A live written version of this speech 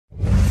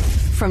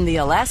from the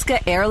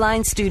Alaska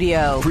Airlines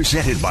studio.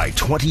 Presented by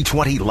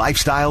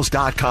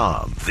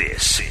 2020lifestyles.com.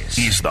 This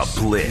is The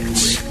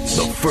Blitz.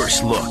 The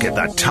first look at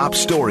the top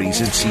stories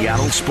in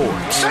Seattle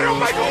sports. They don't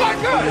make them like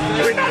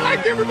us. We're not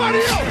like everybody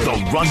else.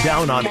 The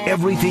rundown on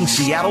everything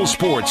Seattle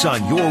sports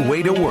on your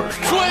way to work.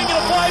 Swing and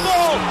a fly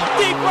ball.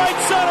 Deep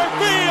right center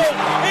field.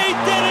 He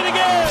did it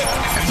again.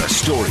 And the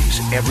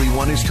stories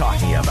everyone is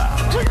talking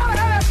about. We got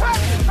to have that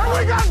passion, and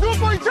we got to do it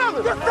for each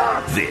other.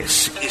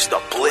 This is The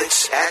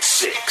Blitz at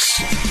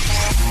 6.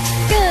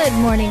 Good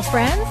morning,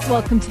 friends.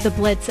 Welcome to The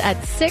Blitz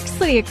at 6.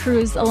 Lydia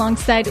Cruz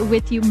alongside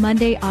with you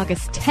Monday,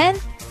 August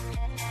 10th.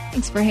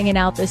 Thanks for hanging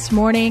out this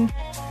morning.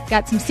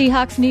 Got some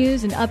Seahawks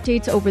news and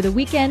updates over the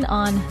weekend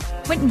on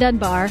Quinton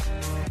Dunbar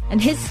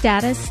and his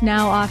status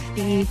now off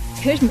the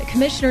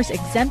commissioner's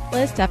exempt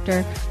list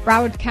after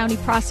Broward County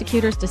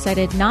prosecutors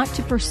decided not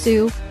to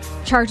pursue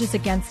charges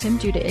against him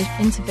due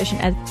to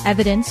insufficient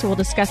evidence. So we'll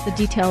discuss the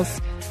details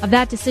of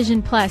that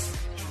decision. Plus,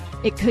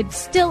 it could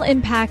still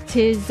impact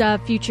his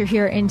future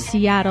here in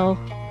Seattle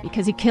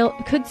because he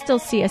could still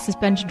see a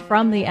suspension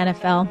from the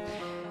NFL.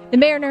 The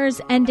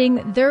Mariners ending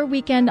their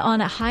weekend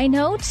on a high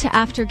note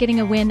after getting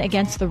a win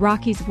against the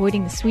Rockies,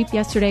 avoiding the sweep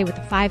yesterday with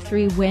a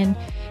 5-3 win.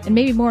 And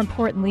maybe more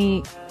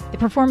importantly, the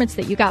performance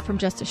that you got from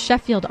Justus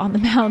Sheffield on the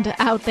mound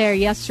out there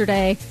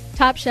yesterday.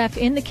 Top chef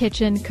in the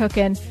kitchen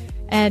cooking,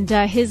 and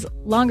his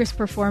longest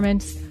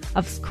performance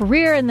of his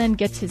career, and then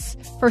gets his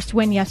first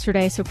win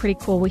yesterday. So pretty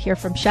cool. We'll hear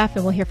from Chef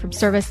and we'll hear from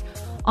Service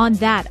on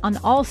that. On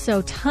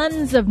also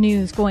tons of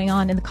news going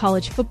on in the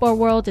college football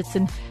world. It's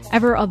an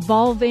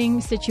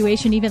ever-evolving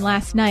situation. Even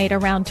last night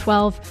around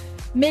 12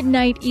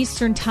 midnight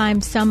Eastern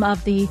time, some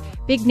of the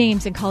big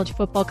names in college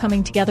football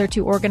coming together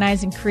to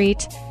organize and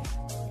create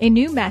a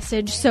new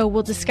message. So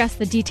we'll discuss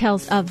the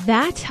details of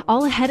that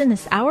all ahead in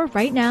this hour.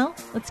 Right now,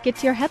 let's get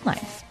to your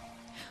headlines.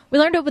 We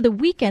learned over the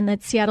weekend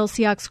that Seattle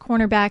Seahawks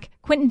cornerback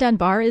Quinton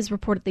Dunbar is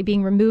reportedly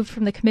being removed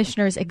from the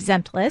commissioner's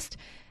exempt list.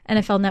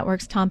 NFL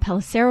Network's Tom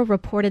Pelissero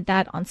reported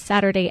that on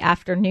Saturday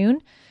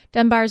afternoon.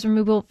 Dunbar's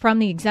removal from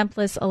the exempt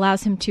list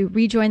allows him to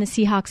rejoin the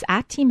Seahawks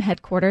at team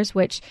headquarters,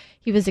 which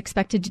he was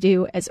expected to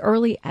do as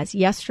early as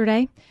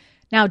yesterday.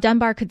 Now,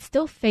 Dunbar could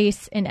still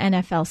face an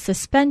NFL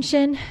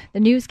suspension. The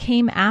news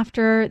came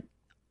after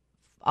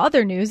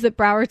other news that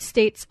Broward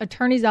State's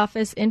Attorney's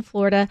Office in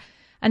Florida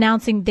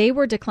announcing they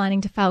were declining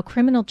to file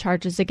criminal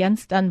charges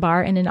against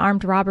Dunbar in an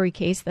armed robbery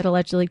case that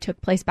allegedly took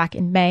place back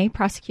in May.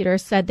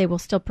 Prosecutors said they will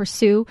still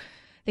pursue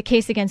the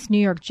case against New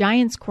York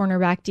Giants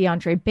cornerback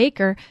DeAndre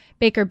Baker,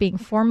 Baker being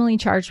formally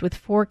charged with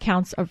 4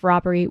 counts of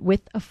robbery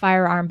with a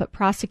firearm, but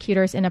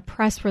prosecutors in a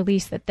press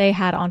release that they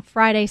had on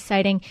Friday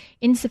citing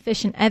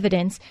insufficient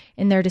evidence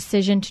in their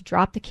decision to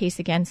drop the case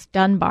against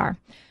Dunbar.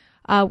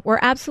 We're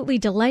absolutely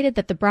delighted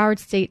that the Broward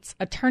State's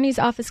Attorney's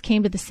Office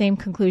came to the same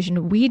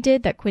conclusion we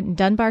did, that Quinton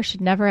Dunbar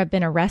should never have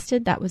been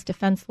arrested. That was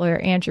defense lawyer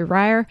Andrew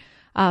Ryer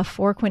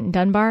for Quinton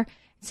Dunbar,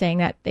 saying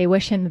that they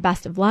wish him the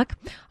best of luck.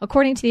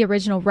 According to the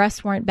original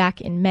arrest warrant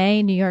back in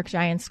May, New York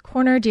Giants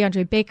corner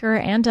DeAndre Baker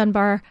and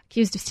Dunbar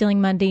accused of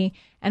stealing money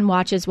and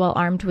watches while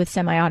armed with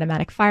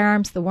semi-automatic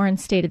firearms. The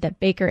warrant stated that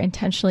Baker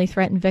intentionally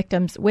threatened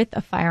victims with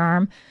a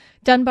firearm.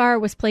 Dunbar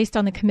was placed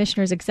on the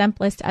commissioner's exempt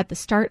list at the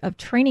start of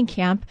training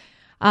camp.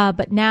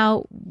 But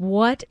now,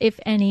 what, if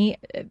any,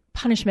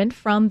 punishment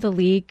from the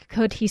league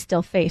could he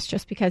still face?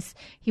 Just because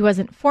he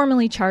wasn't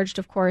formally charged,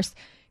 of course,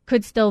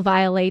 could still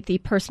violate the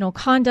personal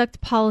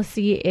conduct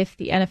policy if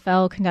the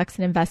NFL conducts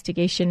an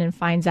investigation and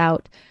finds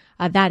out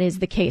that is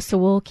the case. So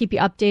we'll keep you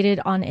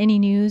updated on any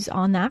news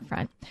on that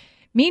front.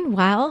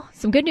 Meanwhile,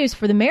 some good news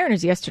for the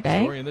Mariners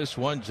yesterday. Story in this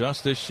one,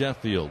 Justus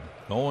Sheffield,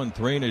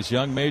 0-3 in his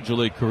young major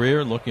league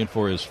career, looking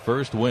for his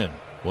first win.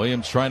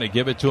 Williams trying to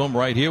give it to him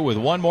right here with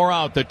one more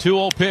out. The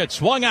 2-0 pitch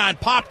swung on,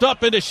 popped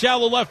up into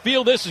shallow left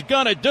field. This is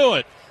going to do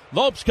it.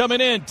 Lopes coming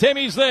in.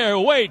 Timmy's there,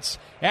 waits,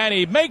 and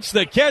he makes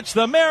the catch.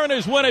 The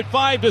Mariners win it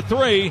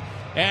 5-3,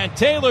 and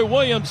Taylor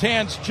Williams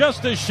hands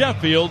Justus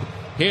Sheffield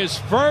his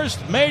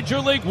first major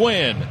league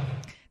win.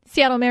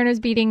 Seattle Mariners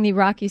beating the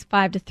Rockies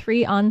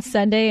 5-3 on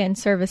Sunday, and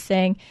Service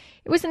saying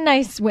it was a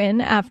nice win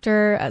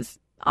after a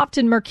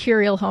often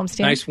mercurial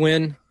homestand. Nice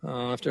win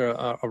after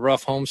a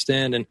rough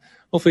homestand, and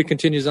hopefully it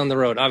continues on the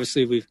road.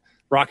 Obviously,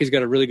 Rockies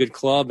got a really good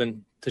club,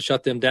 and to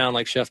shut them down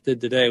like Chef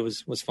did today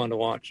was fun to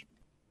watch.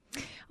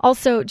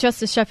 Also,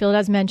 Justus Sheffield,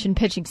 as mentioned,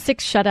 pitching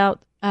 6 shutout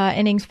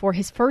innings for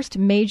his first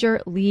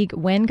major league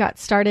win. Got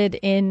started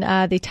in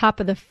the top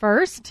of the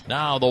first.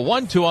 Now the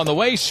 1-2 on the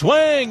way.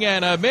 Swing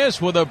and a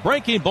miss with a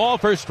breaking ball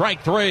for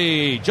strike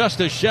 3.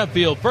 Justus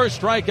Sheffield, first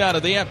strikeout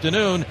of the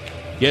afternoon,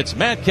 gets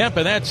Matt Kemp,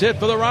 and that's it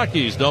for the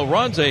Rockies. No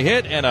runs, a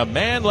hit, and a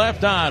man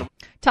left on.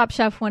 Top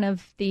Chef, one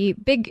of the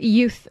big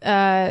youth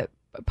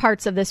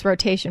parts of this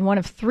rotation, one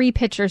of 3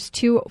 pitchers,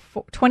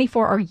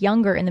 24 or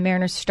younger in the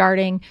Mariners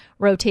starting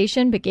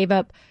rotation, but gave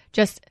up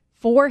just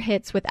 4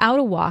 hits without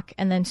a walk,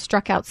 and then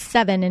struck out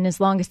 7 in his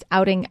longest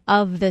outing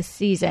of the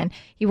season.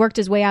 He worked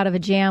his way out of a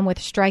jam with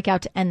a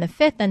strikeout to end the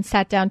 5th, and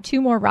sat down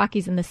 2 more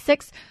Rockies in the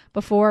 6th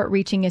before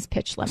reaching his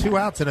pitch limit. 2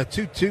 outs and a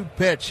 2-2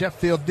 pitch.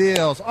 Sheffield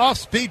deals.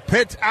 Off-speed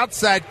pitch,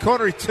 outside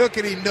corner. He took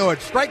it, he knew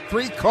it. Strike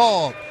 3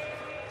 called.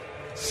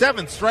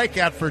 7th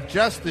strikeout for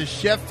Justus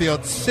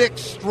Sheffield.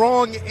 6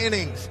 strong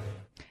innings.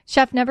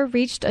 Sheff never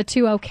reached a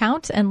 2-0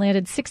 count and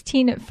landed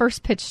 16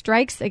 first-pitch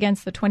strikes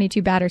against the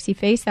 22 batters he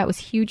faced. That was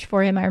huge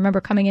for him. I remember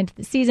coming into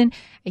the season,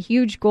 a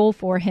huge goal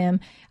for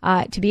him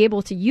to be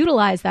able to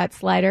utilize that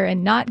slider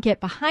and not get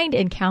behind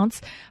in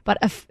counts, but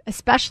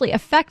especially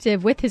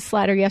effective with his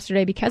slider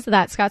yesterday because of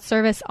that. Scott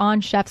Service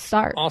on Sheff's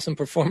start. Awesome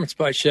performance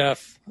by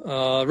Sheff.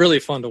 Really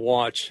fun to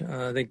watch.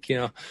 I think,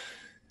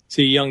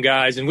 see young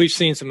guys, and we've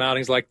seen some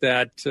outings like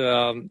that,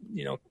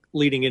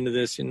 leading into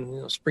this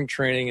in spring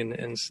training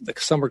and the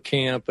summer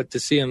camp, but to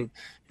see him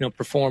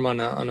perform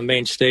on a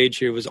main stage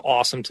here was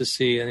awesome to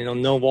see.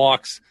 And no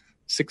walks,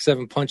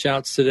 6-7 punch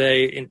outs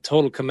today, in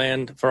total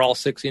command for all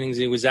 6 innings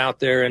he was out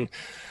there, and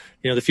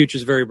the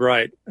future's very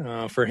bright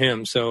for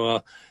him.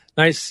 So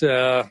nice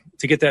to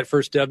get that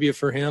first W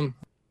for him.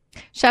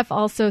 Sheff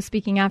also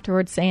speaking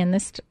afterwards, saying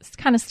this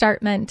kind of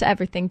start meant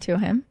everything to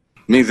him.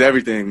 Means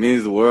everything,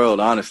 means the world,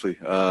 honestly.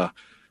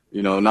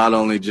 Not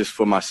only just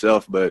for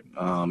myself, but,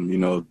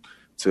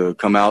 to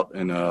come out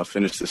and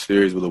finish the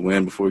series with a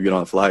win before we get on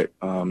the flight.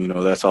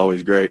 That's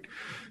always great.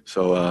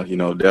 So,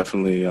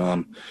 definitely,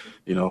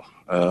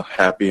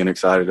 happy and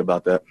excited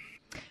about that.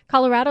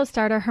 Colorado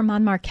starter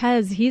German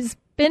Marquez, he's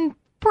been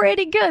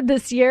pretty good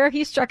this year.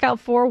 He struck out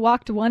 4,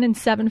 walked 1 in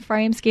 7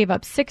 frames, gave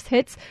up 6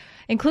 hits,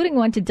 including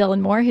one to Dylan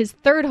Moore, his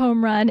 3rd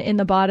home run in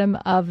the bottom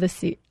of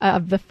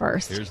the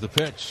first. Here's the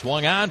pitch.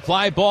 Swung on,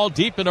 fly ball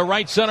deep into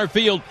right center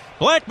field.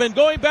 Blackman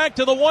going back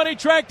to the 1, he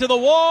tracked to the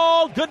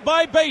wall.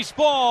 Goodbye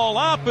baseball.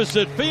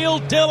 Opposite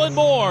field, Dylan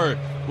Moore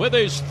with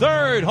his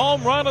 3rd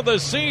home run of the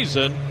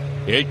season.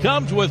 It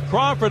comes with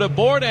Crawford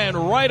aboard, and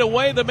right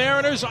away the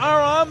Mariners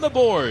are on the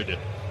board.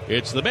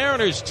 It's the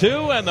Mariners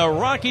 2 and the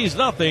Rockies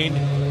nothing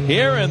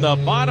here in the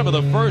bottom of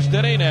the first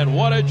inning, and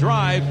what a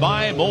drive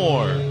by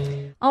Moore.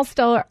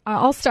 All-star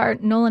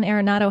Nolan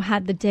Arenado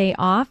had the day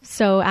off,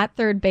 so at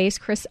third base,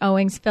 Chris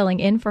Owings filling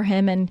in for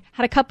him and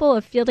had a couple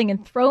of fielding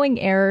and throwing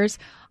errors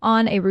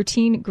on a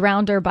routine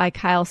grounder by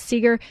Kyle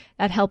Seager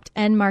that helped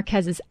end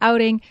Marquez's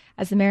outing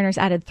as the Mariners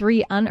added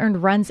 3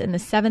 unearned runs in the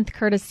 7th,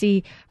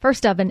 courtesy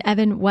first of an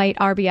Evan White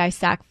RBI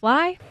sac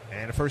fly.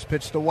 And the first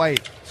pitch to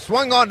White.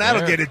 Swung on,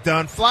 that'll get it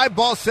done. Fly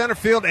ball center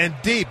field and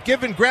deep.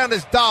 Giving ground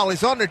his doll.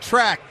 He's on the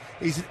track.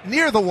 He's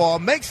near the wall,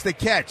 makes the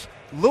catch.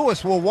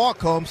 Lewis will walk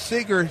home.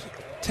 Seager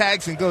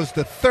tags and goes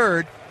to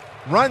 3rd.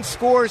 Run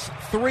scores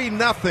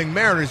 3-0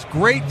 Mariners.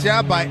 Great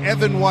job by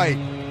Evan White.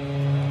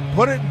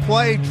 Put it in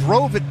play,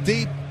 drove it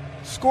deep,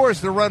 scores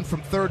the run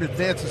from 3rd,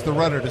 advances the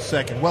runner to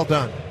 2nd. Well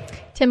done.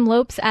 Tim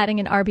Lopes adding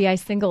an RBI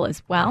single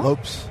as well.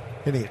 Lopes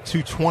hitting at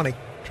 220,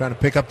 trying to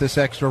pick up this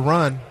extra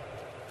run.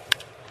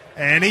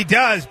 And he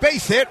does.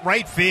 Base hit,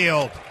 right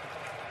field.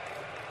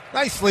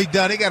 Nicely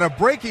done. He got a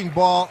breaking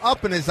ball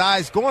up in his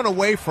eyes, going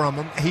away from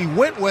him. He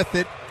went with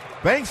it.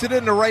 Banks it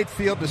into right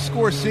field to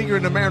score. Seager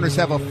and the Mariners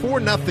have a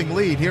 4-0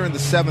 lead here in the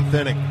 7th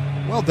inning.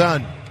 Well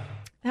done.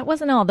 That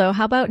wasn't all, though.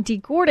 How about D.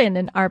 Gordon,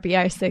 an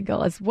RBI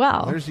single as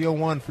well? There's the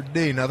 0-1 for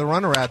D. Another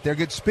runner out there.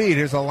 Good speed.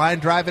 Here's a line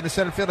drive into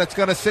center field. That's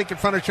going to sink in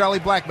front of Charlie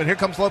Blackmon. Here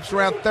comes Lopes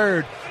around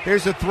 3rd.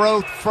 Here's a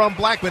throw from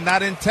Blackmon.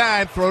 Not in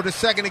time. Throw to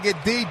 2nd to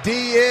get D. D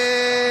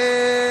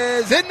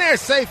is in there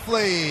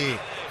safely.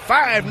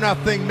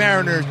 5-0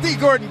 Mariners. D.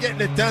 Gordon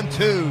getting it done,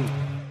 too.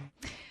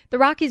 The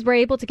Rockies were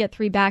able to get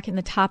 3 back in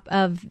the top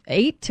of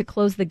 8 to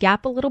close the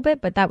gap a little bit,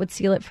 but that would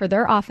seal it for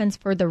their offense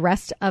for the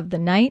rest of the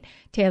night.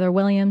 Taylor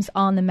Williams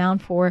on the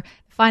mound for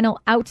the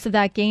final outs of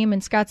that game,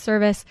 and Scott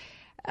Service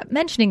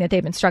mentioning that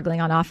they've been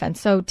struggling on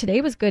offense. So today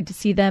was good to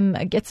see them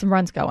get some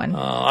runs going.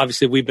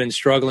 Obviously, we've been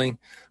struggling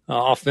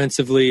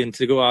offensively, and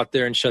to go out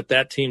there and shut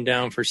that team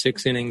down for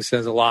 6 innings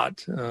says a lot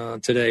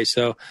today.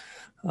 So,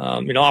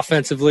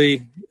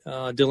 offensively,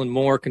 Dylan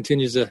Moore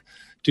continues to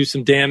do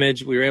some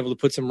damage. We were able to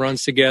put some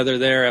runs together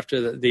there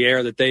after the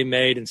error that they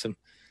made, and some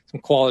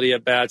quality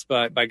at-bats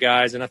by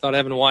guys. And I thought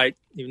Evan White,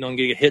 even though he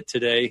didn't get hit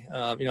today,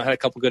 had a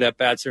couple good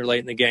at-bats there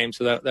late in the game,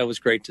 so that was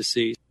great to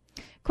see.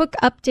 Quick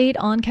update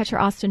on catcher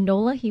Austin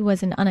Nola. He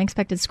was an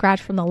unexpected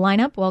scratch from the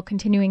lineup while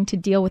continuing to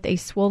deal with a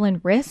swollen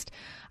wrist.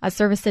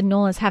 Service said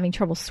Nola is having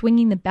trouble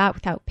swinging the bat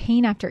without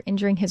pain after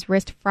injuring his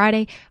wrist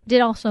Friday. Did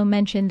also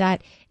mention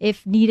that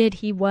if needed,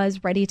 he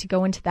was ready to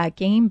go into that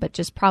game, but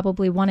just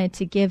probably wanted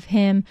to give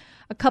him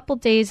a couple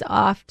days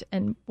off,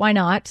 and why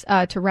not,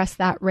 to rest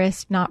that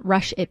wrist, not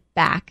rush it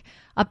back.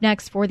 Up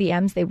next for the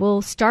M's, they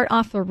will start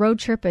off the road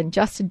trip, and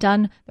Justin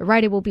Dunn, the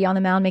righty, will be on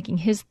the mound making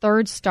his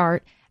 3rd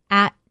start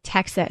at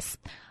Texas.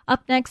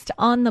 Up next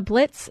on the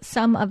Blitz,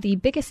 some of the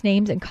biggest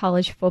names in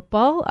college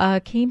football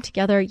came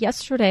together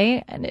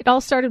yesterday, and it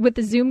all started with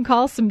the Zoom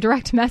call, some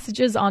direct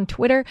messages on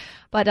Twitter,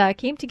 but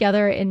came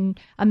together in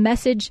a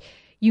message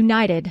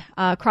united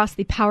across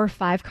the Power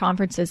 5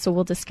 conferences. So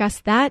we'll discuss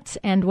that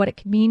and what it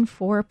could mean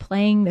for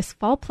playing this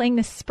fall, playing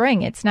this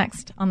spring. It's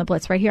next on The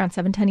Blitz right here on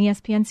 710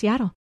 ESPN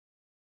Seattle.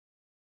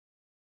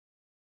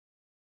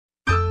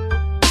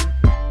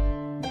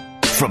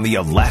 From the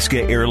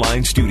Alaska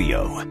Airlines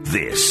Studio,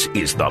 this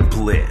is The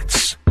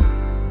Blitz.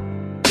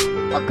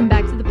 Welcome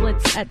back to The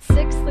Blitz at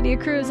 6. Lydia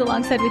Cruz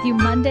alongside with you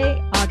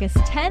Monday, August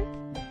 10th.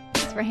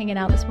 Thanks for hanging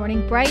out this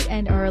morning, bright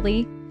and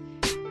early.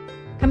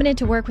 Coming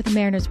into work with the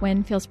Mariners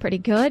win feels pretty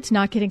good.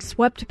 Not getting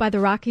swept by the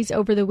Rockies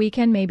over the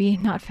weekend, maybe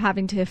not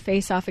having to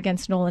face off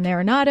against Nolan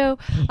Arenado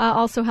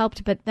also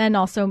helped, but then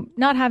also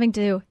not having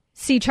to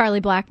see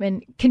Charlie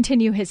Blackmon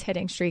continue his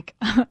hitting streak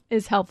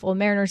is helpful.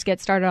 Mariners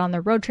get started on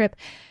their road trip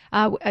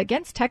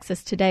against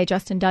Texas today.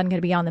 Justin Dunn going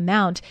to be on the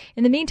mound.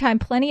 In the meantime,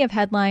 plenty of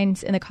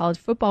headlines in the college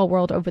football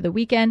world over the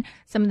weekend.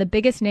 Some of the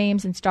biggest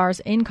names and stars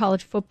in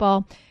college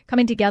football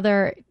coming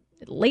together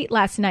late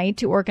last night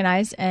to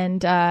organize,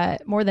 and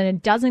more than a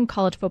dozen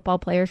college football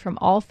players from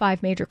all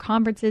 5 major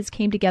conferences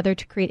came together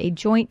to create a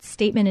joint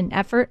statement and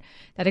effort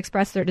that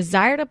expressed their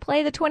desire to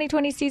play the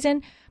 2020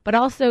 season, but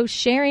also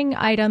sharing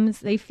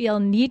items they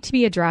feel need to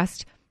be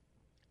addressed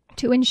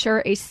to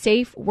ensure a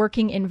safe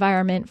working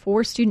environment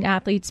for student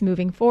athletes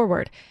moving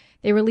forward.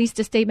 They released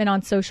a statement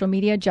on social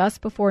media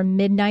just before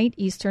midnight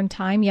Eastern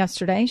time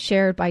yesterday,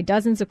 shared by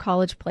dozens of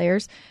college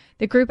players.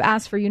 The group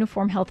asked for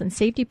uniform health and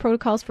safety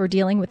protocols for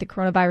dealing with the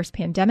coronavirus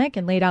pandemic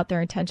and laid out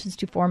their intentions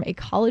to form a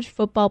college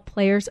football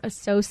players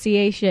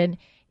association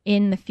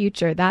in the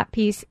future. That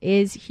piece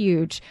is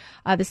huge.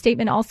 The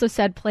statement also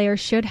said players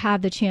should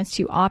have the chance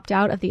to opt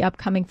out of the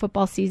upcoming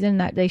football season,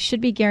 that they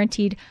should be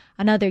guaranteed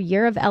another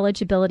year of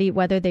eligibility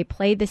whether they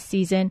play this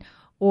season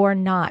or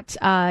not.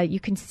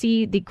 You can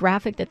see the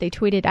graphic that they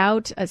tweeted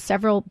out,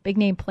 several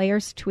big-name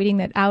players tweeting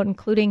that out,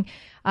 including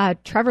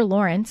Trevor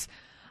Lawrence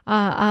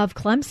of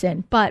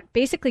Clemson, but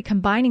basically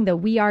combining the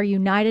We Are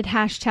United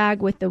hashtag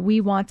with the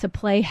We Want to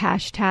Play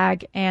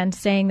hashtag and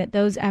saying that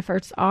those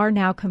efforts are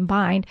now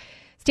combined.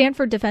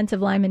 Stanford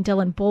defensive lineman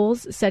Dylan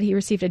Bowles said he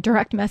received a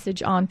direct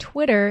message on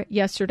Twitter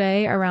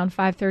yesterday around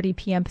 5:30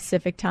 p.m.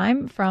 Pacific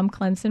time from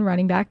Clemson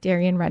running back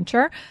Darian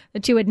Rencher. The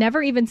two had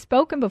never even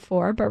spoken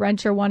before, but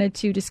Rencher wanted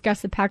to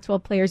discuss the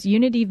Pac-12 players'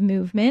 unity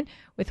movement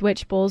with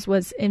which Bowles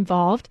was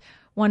involved.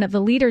 One of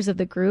the leaders of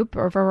the group,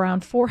 of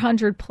around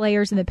 400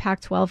 players in the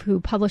Pac-12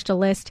 who published a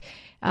list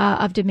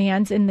of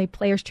demands in the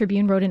Players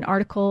Tribune, wrote an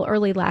article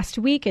early last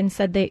week and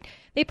said they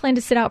plan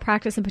to sit out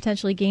practice and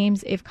potentially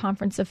games if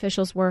conference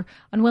officials were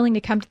unwilling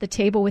to come to the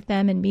table with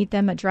them and meet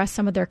them, address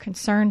some of their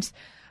concerns.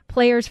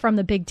 Players from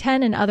the Big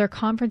Ten and other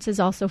conferences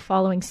also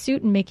following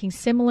suit and making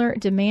similar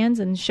demands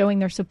and showing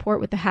their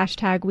support with the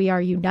hashtag We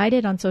Are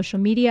United on social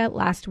media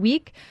last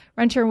week.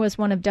 Rencher was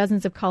one of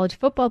dozens of college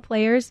football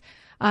players,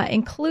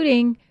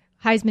 including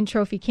Heisman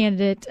Trophy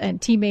candidate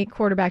and teammate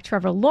quarterback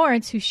Trevor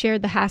Lawrence, who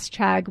shared the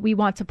hashtag We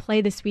Want to Play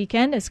this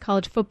weekend as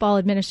college football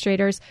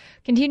administrators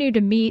continue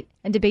to meet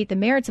and debate the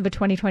merits of a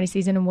 2020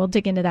 season, and we'll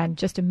dig into that in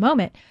just a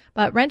moment.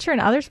 But Rencher and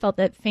others felt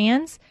that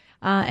fans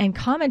and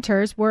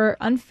commenters were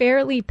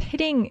unfairly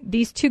pitting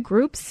these two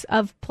groups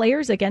of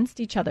players against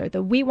each other,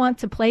 the We Want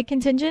to Play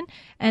contingent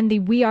and the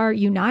We Are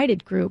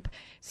United group.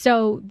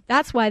 So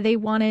that's why they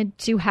wanted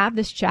to have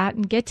this chat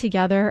and get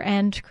together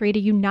and create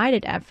a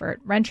united effort.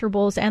 Rencher,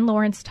 Bowles, and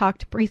Lawrence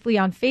talked briefly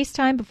on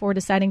FaceTime before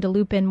deciding to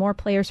loop in more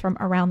players from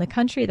around the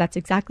country. That's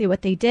exactly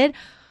what they did.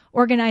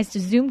 Organized a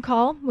Zoom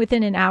call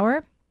within an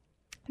hour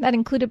that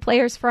included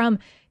players from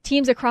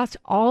teams across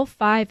all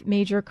 5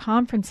 major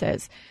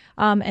conferences.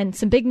 And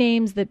some big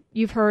names that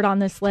you've heard on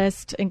this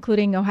list,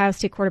 including Ohio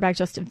State quarterback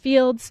Justin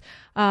Fields,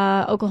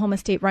 Oklahoma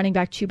State running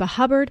back Chuba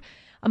Hubbard,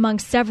 among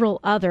several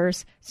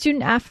others.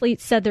 Student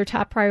athletes said their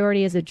top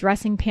priority is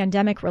addressing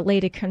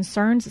pandemic-related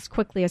concerns as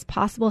quickly as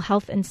possible.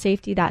 Health and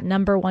safety, that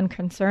number one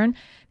concern.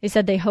 They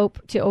said they hope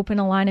to open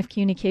a line of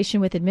communication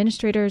with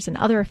administrators and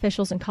other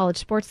officials in college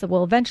sports that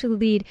will eventually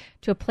lead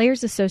to a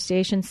players'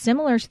 association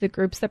similar to the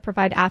groups that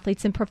provide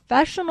athletes in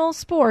professional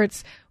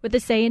sports with a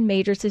say in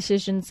major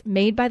decisions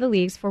made by the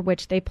leagues for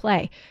which they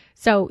play.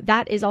 So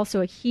that is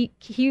also a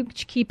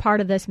huge key part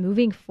of this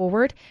moving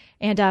forward,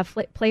 and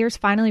players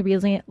finally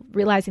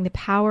realizing the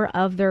power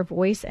of their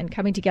voice and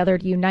coming together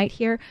to unite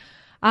here.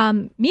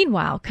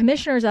 Meanwhile,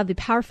 commissioners of the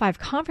Power 5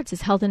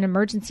 conferences held an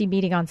emergency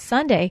meeting on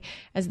Sunday,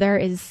 as there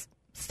is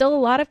still a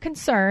lot of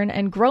concern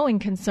and growing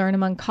concern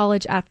among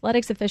college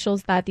athletics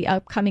officials that the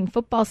upcoming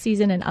football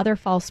season and other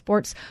fall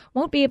sports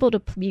won't be able to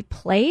be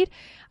played.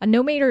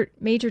 No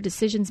major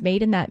decisions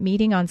made in that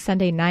meeting on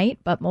Sunday night,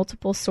 but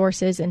multiple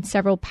sources in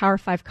several Power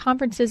 5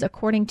 conferences,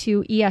 according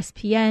to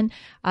ESPN,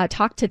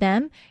 talked to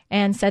them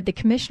and said the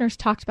commissioners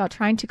talked about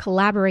trying to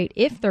collaborate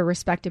if their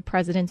respective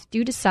presidents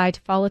do decide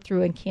to follow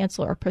through and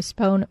cancel or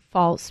postpone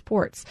fall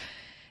sports.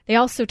 They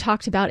also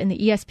talked about in the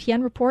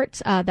ESPN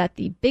report that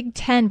the Big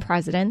Ten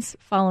presidents,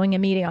 following a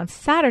meeting on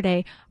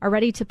Saturday, are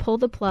ready to pull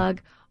the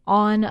plug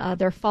on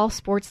their fall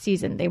sports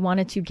season. They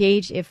wanted to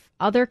gauge if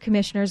other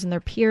commissioners and their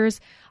peers,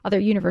 other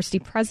university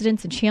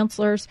presidents and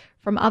chancellors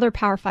from other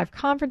Power 5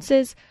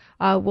 conferences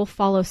will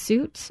follow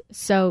suit.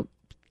 So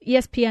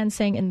ESPN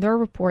saying in their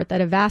report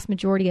that a vast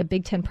majority of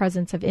Big Ten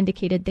presidents have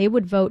indicated they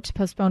would vote to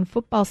postpone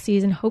football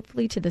season,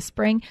 hopefully to the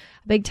spring.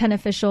 A Big Ten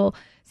official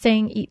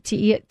saying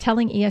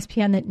telling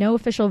ESPN that no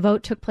official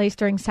vote took place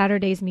during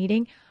Saturday's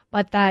meeting,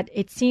 but that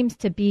it seems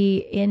to be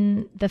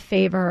in the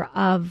favor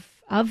of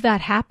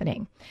that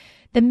happening.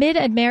 The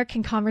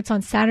Mid-American Conference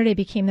on Saturday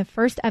became the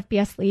first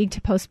FBS league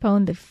to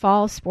postpone the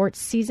fall sports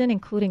season,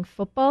 including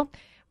football.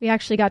 We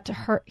actually got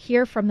to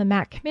hear from the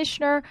MAC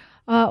commissioner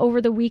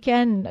over the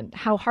weekend and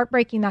how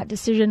heartbreaking that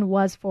decision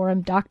was for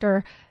him,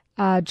 Dr.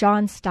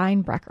 John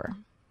Steinbrecher.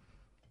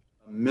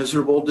 A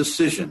miserable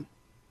decision.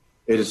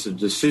 It is a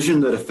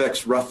decision that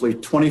affects roughly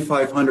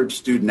 2,500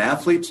 student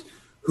athletes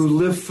who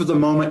live for the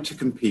moment to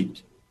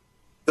compete.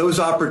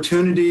 Those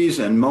opportunities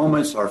and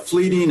moments are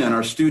fleeting, and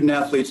our student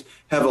athletes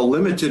have a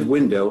limited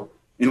window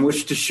in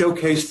which to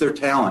showcase their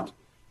talent,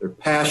 their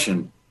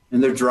passion,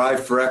 and their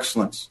drive for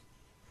excellence.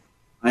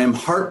 I am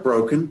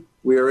heartbroken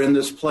we are in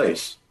this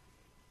place.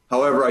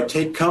 However, I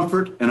take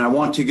comfort, and I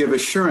want to give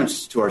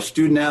assurance to our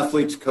student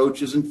athletes,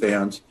 coaches, and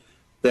fans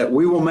that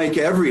we will make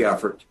every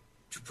effort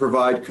to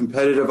provide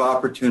competitive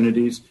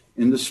opportunities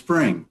in the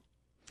spring.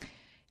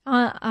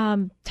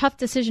 Tough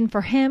decision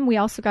for him. We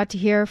also got to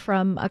hear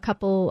from a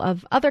couple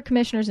of other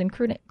commissioners,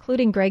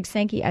 including Greg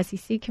Sankey,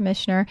 SEC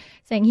commissioner,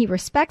 saying he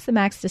respects the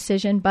MAC's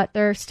decision, but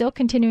they're still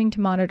continuing to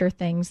monitor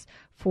things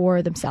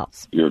for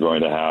themselves. You're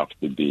going to have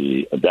to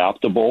be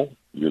adaptable.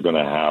 You're going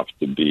to have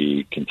to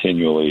be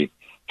continually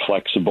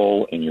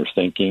flexible in your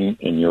thinking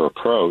and your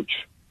approach.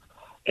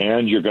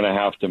 And you're going to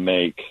have to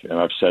make, and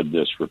I've said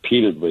this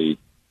repeatedly,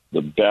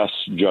 the best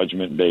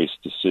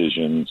judgment-based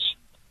decisions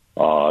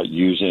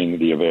using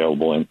the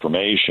available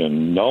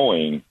information,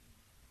 knowing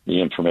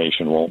the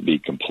information won't be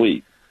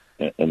complete.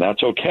 And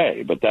that's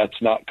okay, but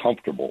that's not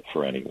comfortable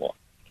for anyone.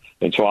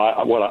 And so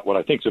what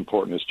I think is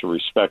important is to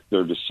respect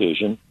their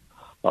decision,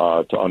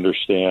 to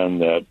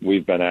understand that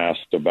we've been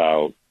asked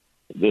about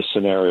this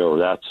scenario or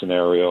that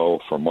scenario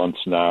for months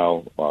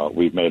now.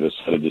 We've made a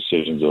set of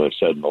decisions, as I've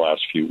said, in the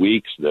last few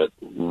weeks that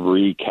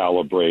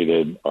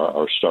recalibrated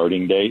our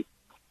starting date.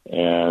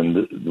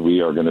 And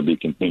we are going to be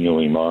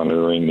continually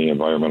monitoring the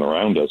environment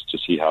around us to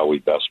see how we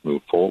best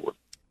move forward.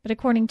 But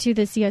according to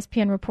this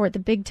ESPN report, the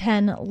Big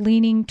Ten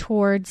leaning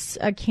towards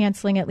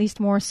canceling at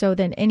least more so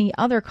than any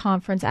other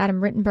conference.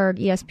 Adam Rittenberg,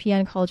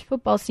 ESPN college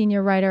football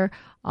senior writer,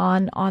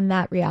 on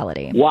that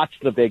reality. Watch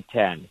the Big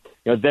Ten.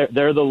 You know,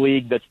 they're the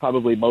league that's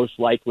probably most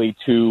likely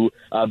to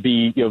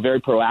be very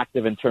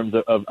proactive in terms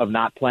of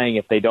not playing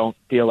if they don't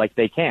feel like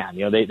they can.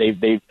 You know,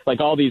 they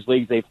like all these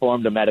leagues, they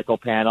formed a medical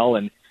panel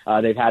and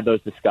they've had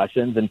those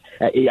discussions. And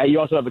you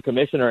also have a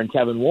commissioner in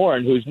Kevin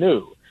Warren who's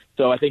new.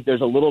 So I think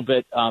there's a little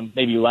bit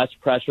maybe less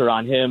pressure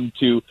on him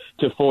to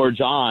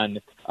forge on,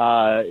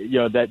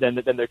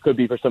 than there could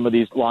be for some of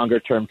these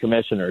longer-term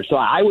commissioners. So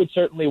I would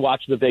certainly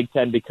watch the Big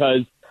Ten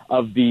because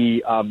of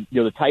the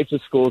the types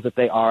of schools that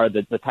they are,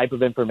 the type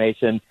of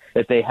information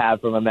that they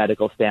have from a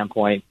medical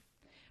standpoint.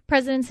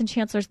 Presidents and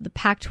chancellors of the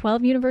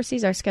Pac-12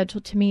 universities are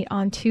scheduled to meet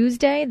on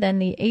Tuesday. Then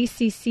the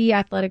ACC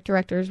athletic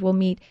directors will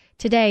meet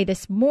today,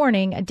 this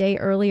morning, a day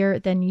earlier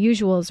than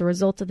usual as a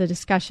result of the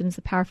discussions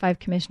the Power 5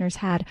 commissioners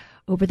had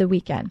over the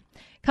weekend.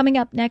 Coming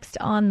up next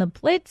on the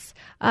Blitz,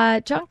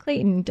 John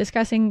Clayton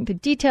discussing the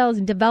details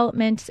and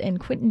developments in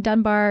Quinton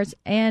Dunbar's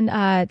and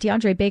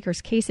DeAndre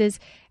Baker's cases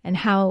and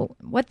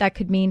what that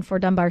could mean for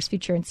Dunbar's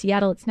future in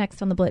Seattle. It's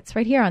next on the Blitz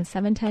right here on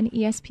 710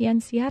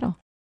 ESPN Seattle.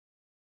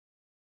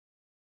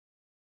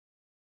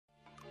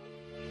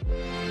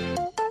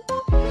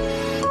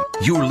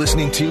 You're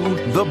listening to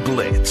The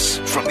Blitz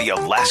from the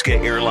Alaska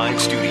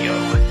Airlines Studio.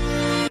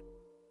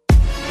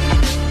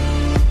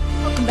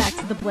 Welcome back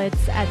to The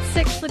Blitz at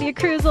 6. Lydia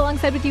Cruz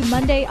alongside with you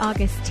Monday,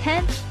 August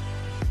 10th.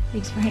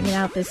 Thanks for hanging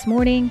out this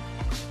morning.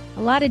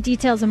 A lot of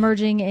details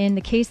emerging in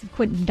the case of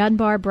Quinton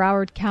Dunbar.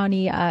 Broward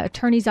County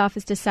Attorney's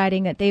Office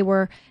deciding that they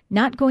were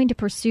not going to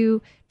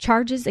pursue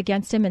charges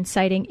against him and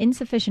citing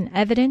insufficient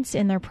evidence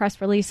in their press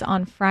release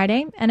on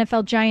Friday.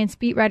 NFL Giants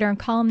beat writer and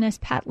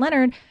columnist Pat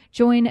Leonard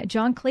joined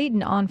John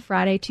Clayton on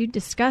Friday to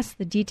discuss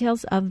the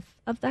details of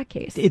that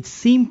case. It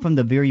seemed from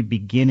the very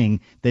beginning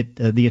that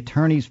the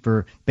attorneys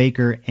for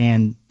Baker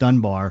and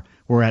Dunbar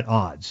were at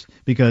odds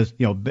because,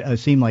 it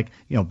seemed like,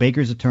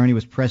 Baker's attorney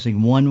was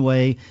pressing one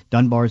way,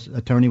 Dunbar's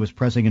attorney was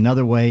pressing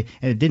another way,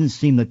 and it didn't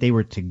seem that they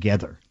were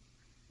together.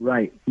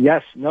 Right.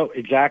 Yes. No,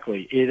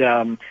 exactly.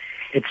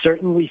 It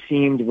certainly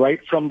seemed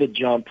right from the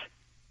jump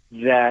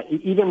that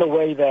even the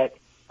way that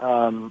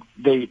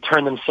they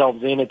turned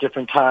themselves in at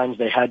different times,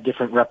 they had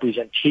different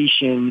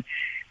representation.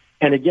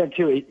 And again,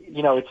 too,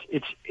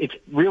 it's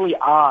really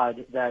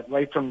odd that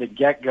right from the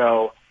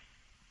get-go,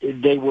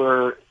 they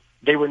were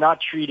not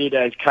treated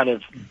as kind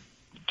of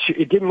two.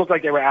 It didn't look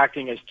like they were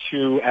acting as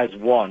two as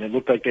one. It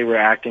looked like they were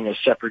acting as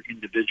separate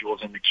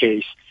individuals in the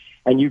case.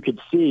 And you could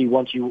see,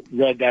 once you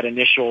read that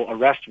initial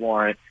arrest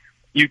warrant,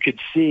 you could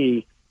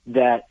see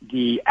that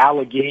the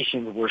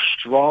allegations were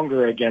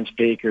stronger against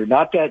Baker.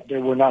 Not that there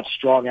were not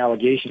strong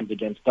allegations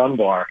against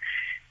Dunbar,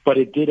 but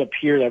it did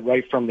appear that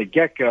right from the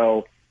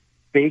get-go,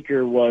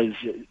 Baker was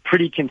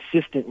pretty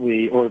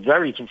consistently or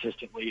very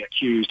consistently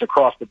accused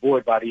across the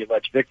board by the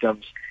alleged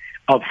victims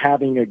of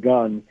having a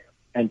gun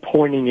and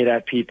pointing it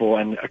at people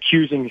and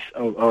accusing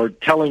or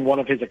telling one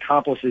of his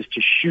accomplices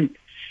to shoot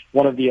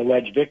one of the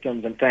alleged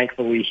victims, and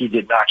thankfully he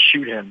did not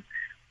shoot him.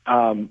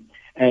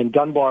 And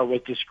Dunbar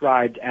was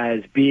described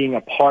as being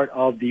a part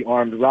of the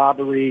armed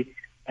robbery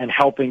and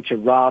helping to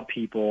rob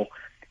people,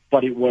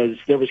 but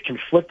there was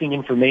conflicting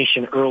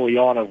information early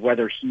on of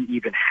whether he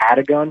even had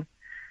a gun.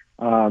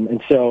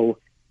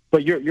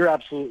 But you're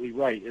absolutely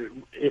right.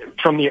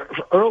 From the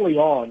early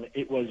on,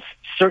 it was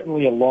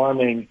certainly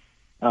alarming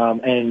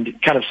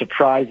and kind of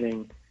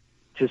surprising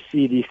to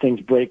see these things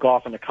break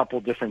off in a couple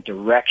different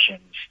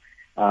directions.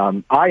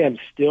 I am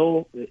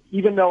still,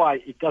 even though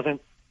it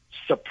doesn't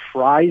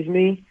surprise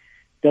me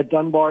that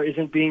Dunbar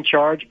isn't being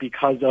charged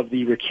because of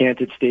the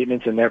recanted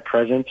statements and their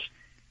presence,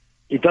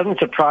 it doesn't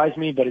surprise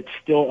me, but it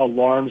still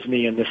alarms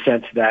me in the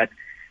sense that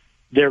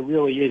there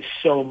really is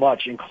so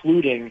much,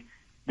 including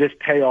this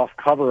payoff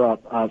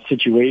cover-up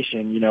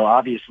situation. You know,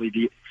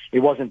 obviously it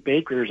wasn't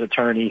Baker's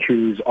attorney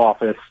whose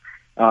office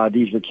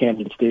these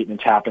recanted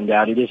statements happened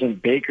at. It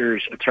isn't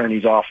Baker's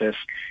attorney's office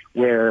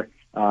where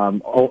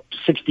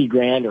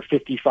 $60,000 or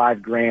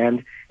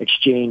 $55,000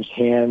 exchanged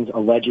hands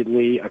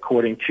allegedly,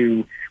 according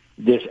to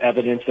this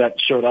evidence that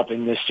showed up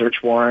in this search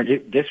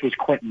warrant. This was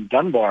Quinton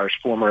Dunbar's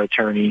former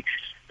attorney,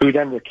 who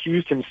then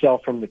recused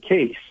himself from the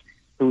case,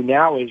 who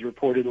now is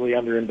reportedly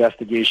under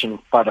investigation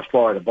by the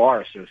Florida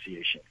Bar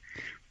Association.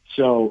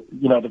 So,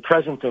 you know, the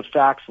presence of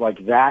facts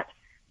like that,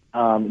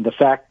 the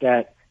fact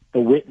that the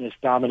witness,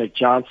 Dominic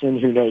Johnson,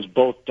 who knows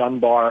both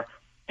Dunbar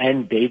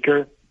and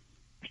Baker,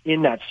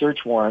 in that search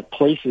warrant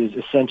places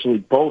essentially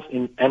both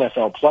in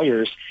NFL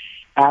players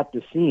at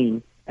the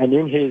scene, and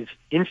in his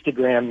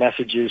Instagram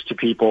messages to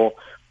people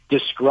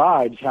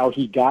describes how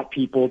he got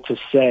people to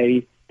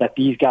say that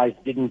these guys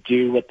didn't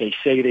do what they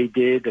say they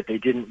did, that they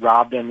didn't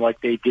rob them like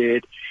they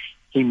did.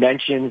 He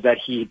mentions that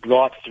he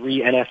brought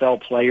three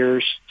NFL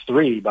players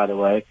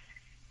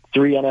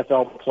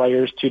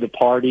to the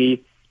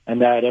party,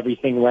 and that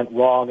everything went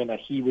wrong and that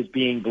he was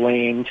being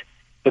blamed.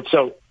 But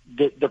so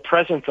the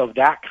presence of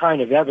that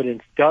kind of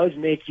evidence does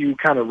make you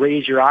kind of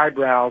raise your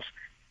eyebrows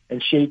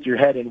and shake your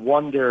head and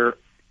wonder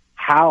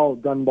how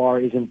Dunbar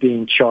isn't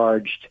being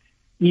charged,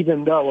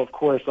 even though, of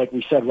course, like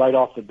we said right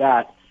off the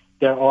bat,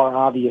 there are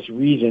obvious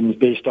reasons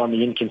based on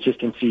the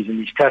inconsistencies in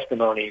these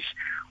testimonies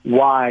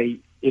why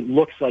it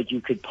looks like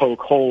you could poke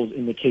holes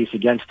in the case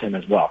against him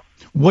as well.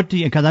 What do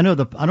you? Because I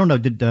don't know.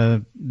 Did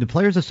the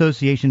Players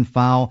Association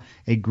file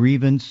a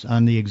grievance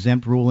on the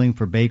exempt ruling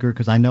for Baker?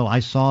 Because I know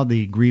I saw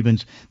the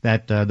grievance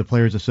that the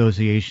Players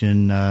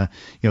Association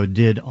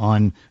did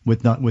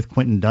with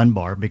Quinton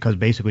Dunbar, because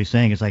basically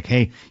saying it's like,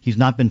 hey, he's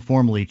not been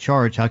formally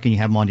charged. How can you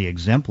have him on the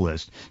exempt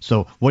list?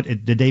 So what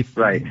did they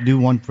do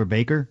one for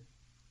Baker?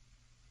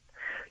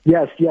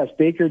 Yes.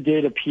 Baker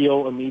did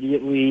appeal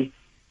immediately.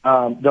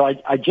 Though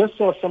I just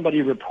saw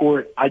somebody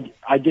report,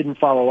 I didn't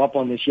follow up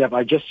on this yet, but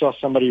I just saw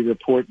somebody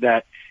report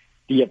that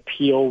the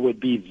appeal would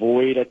be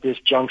void at this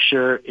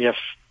juncture if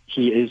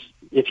he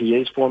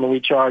is formally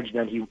charged,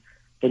 then you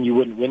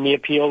wouldn't win the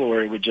appeal,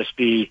 or it would just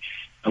be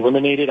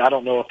eliminated. I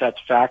don't know if that's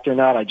fact or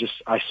not.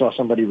 I saw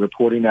somebody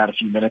reporting that a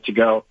few minutes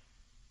ago.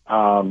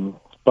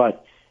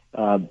 But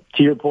to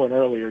your point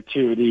earlier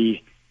too,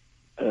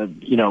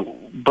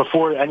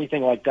 before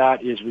anything like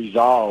that is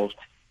resolved,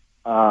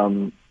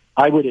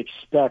 I would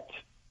expect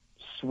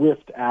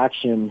swift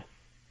action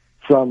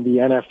from the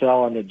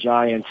NFL and the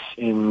Giants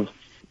in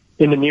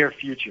the near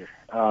future.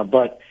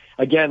 But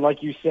again,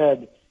 like you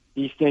said,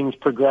 these things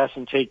progress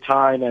and take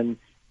time, and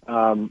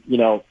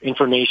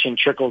information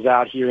trickles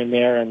out here and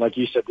there. And like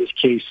you said, this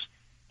case,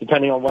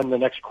 depending on when the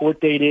next court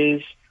date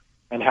is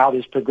and how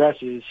this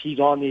progresses, he's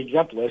on the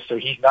exempt list, so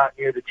he's not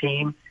near the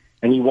team,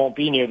 and he won't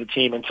be near the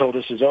team until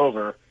this is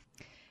over.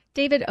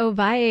 David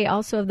Ovalle,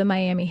 also of the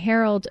Miami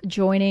Herald,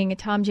 joining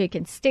Tom, Jake,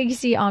 and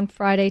Stacey on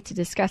Friday to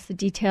discuss the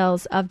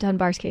details of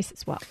Dunbar's case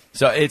as well.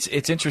 So it's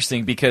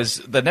interesting because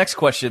the next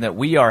question that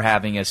we are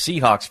having as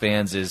Seahawks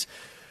fans is,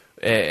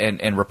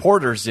 and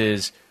reporters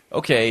is,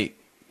 okay,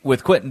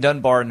 with Quinton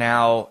Dunbar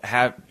now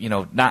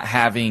not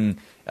having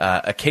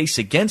a case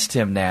against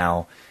him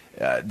now,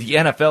 the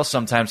NFL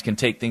sometimes can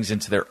take things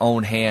into their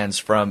own hands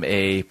from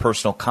a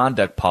personal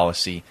conduct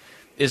policy.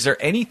 Is there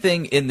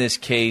anything in this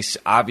case,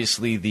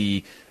 obviously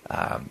the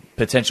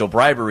potential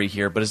bribery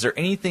here, but is there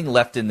anything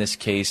left in this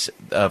case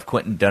of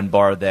Quinton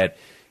Dunbar that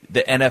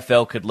the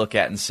NFL could look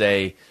at and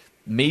say,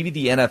 maybe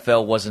the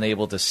NFL wasn't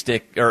able to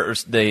stick, or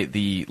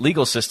the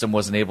legal system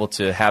wasn't able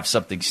to have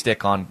something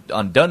stick on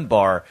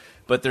Dunbar,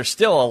 but there's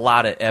still a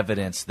lot of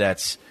evidence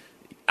that's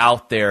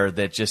out there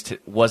that just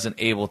wasn't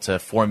able to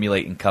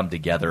formulate and come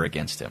together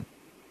against him?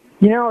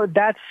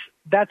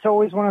 That's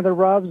always one of the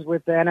rubs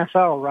with the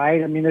NFL,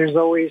 right? I mean, there's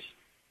always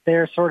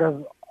their sort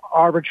of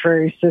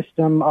arbitrary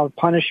system of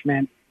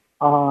punishment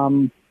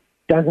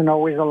doesn't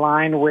always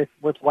align with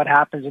what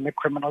happens in the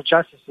criminal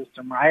justice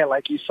system, right?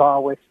 Like you saw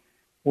with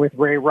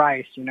Ray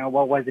Rice,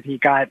 what was it? He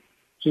got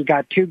he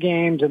got 2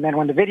 games, and then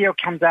when the video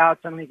comes out,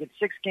 suddenly he gets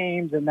 6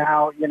 games, and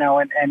now,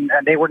 and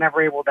they were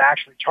never able to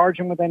actually charge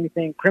him with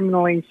anything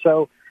criminally.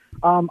 So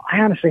I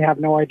honestly have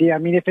no idea. I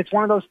mean, if it's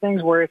one of those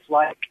things where it's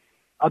like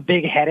a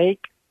big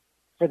headache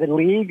for the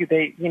league,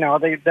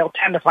 they'll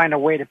tend to find a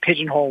way to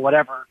pigeonhole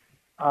whatever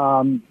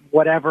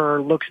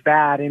looks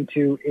bad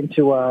into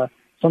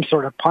some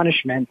sort of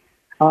punishment.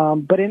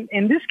 But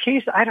in this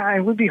case,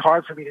 it would be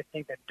hard for me to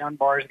think that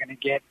Dunbar is going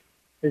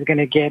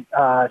to get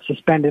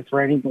suspended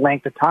for any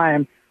length of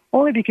time,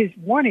 only because,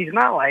 one, he's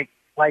not like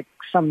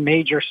some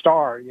major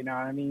star. You know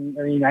what I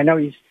mean? I know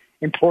he's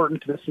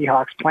important to the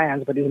Seahawks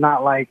plans, but he's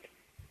not like,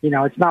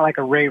 it's not like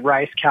a Ray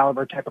Rice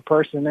caliber type of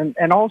person.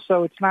 And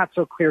also it's not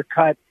so clear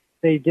cut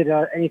they did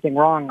anything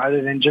wrong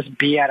other than just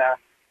be at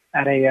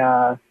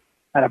a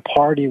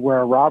party where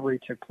a robbery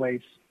took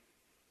place.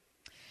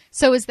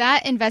 So is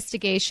that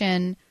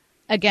investigation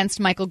against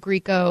Michael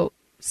Grieco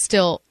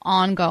still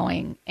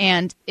ongoing?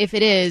 And if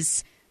it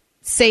is,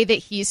 say that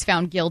he's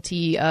found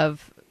guilty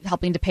of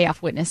helping to pay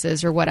off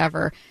witnesses or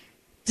whatever,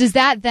 does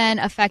that then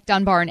affect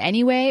Dunbar in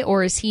any way,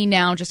 or is he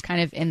now just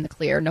kind of in the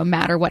clear no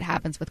matter what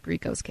happens with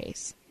Grieco's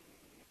case?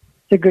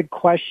 It's a good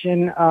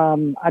question.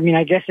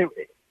 I guess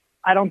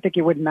I don't think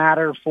it would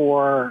matter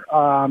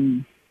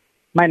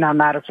might not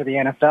matter for the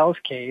NFL's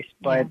case,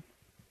 but,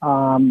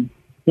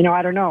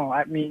 I don't know.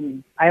 I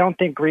mean, I don't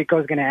think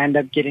Grieco's going to end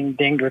up getting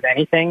dinged with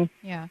anything,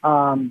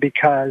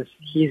 because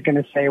he's going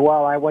to say,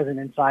 well, I wasn't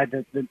inside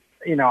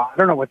I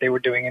don't know what they were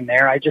doing in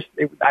there. I just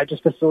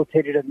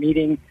facilitated a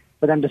meeting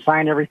for them to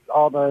sign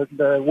all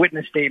the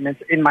witness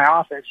statements in my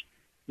office.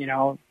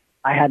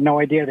 I had no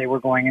idea they were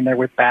going in there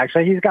with bags.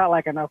 So he's got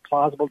like enough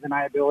plausible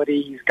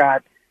deniability. He's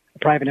got a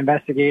private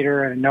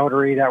investigator and a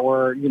notary that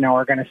are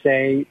going to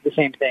say the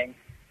same thing.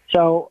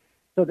 So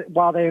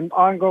while the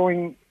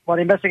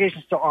investigation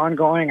is still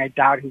ongoing, I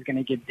doubt he's going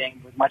to get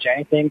dinged with much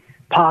anything.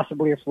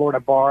 Possibly a Florida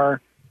bar,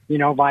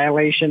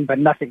 violation, but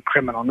nothing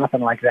criminal,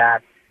 nothing like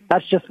that.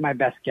 That's just my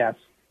best guess.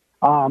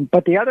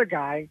 But the other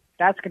guy,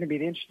 that's going to be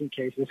the interesting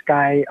case. This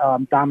guy,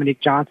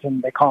 Dominique Johnson,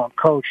 they call him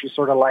Coach, who's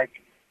sort of like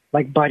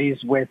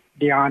buddies with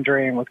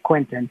DeAndre and with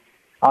Quinton.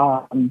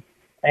 So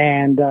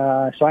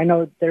I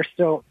know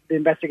the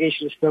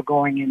investigation is still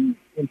going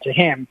into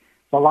him.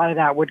 So a lot of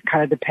that would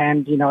kind of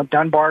depend,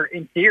 Dunbar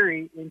in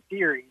theory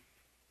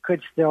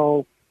could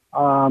still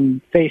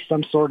face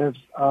some sort of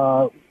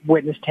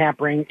witness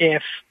tampering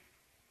if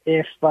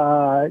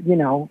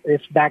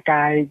that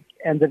guy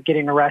ends up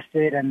getting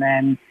arrested and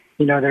then,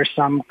 there's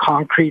some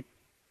concrete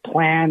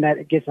plan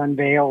that gets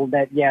unveiled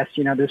that, yes,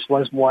 this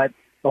was what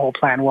the whole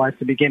plan was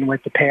to begin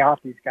with, to pay off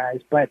these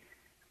guys. But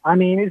I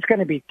mean, it's going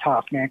to be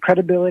tough, man.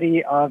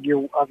 Credibility of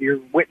your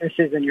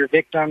witnesses and your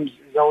victims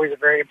is always a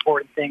very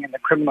important thing in the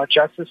criminal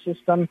justice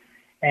system.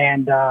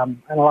 And a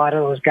lot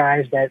of those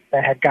guys that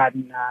had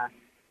gotten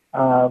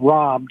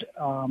robbed,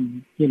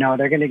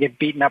 they're going to get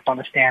beaten up on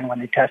the stand when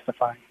they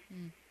testify.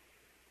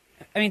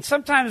 I mean,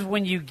 sometimes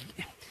when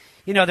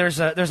there's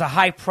a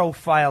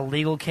high-profile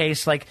legal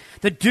case, like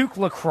the Duke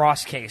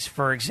lacrosse case,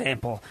 for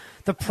example.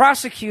 The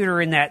prosecutor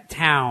in that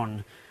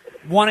town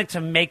wanted to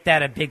make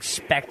that a big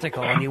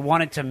spectacle, and he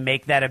wanted to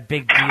make that a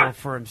big deal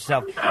for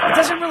himself. It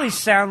doesn't really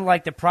sound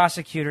like the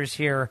prosecutors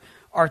here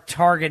are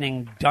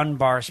targeting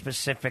Dunbar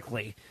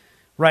specifically,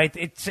 right?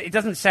 It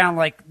doesn't sound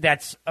like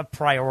that's a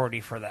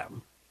priority for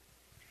them.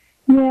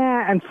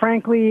 Yeah, and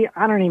frankly,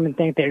 I don't even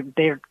think they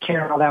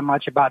care all that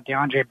much about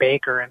DeAndre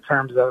Baker in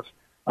terms of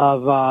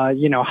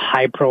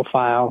high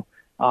profile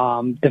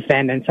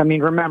defendants. I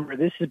mean, remember,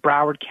 this is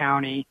Broward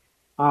County.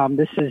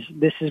 This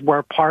is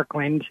where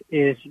Parkland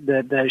is.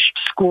 The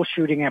school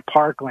shooting at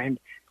Parkland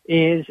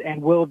is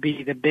and will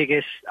be the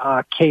biggest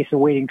case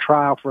awaiting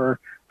trial for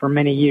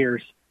many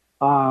years.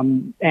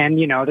 And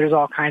there's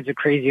all kinds of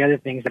crazy other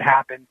things that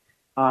happen.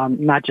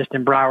 Not just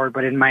in Broward,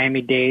 but in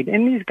Miami-Dade.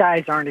 And these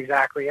guys aren't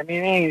exactly, it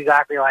ain't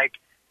exactly like,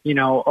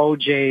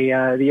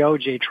 OJ, the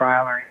OJ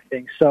trial or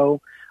anything.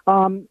 So,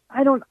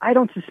 I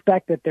don't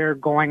suspect that they're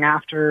going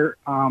after,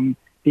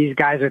 these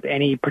guys with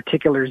any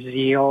particular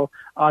zeal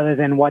other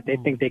than what they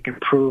think they can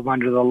prove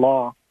under the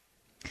law.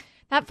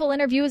 That full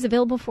interview is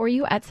available for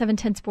you at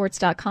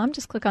 710sports.com.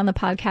 Just click on the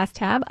podcast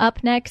tab.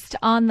 Up next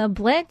on the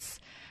Blitz,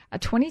 a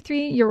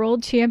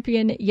 23-year-old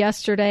champion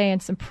yesterday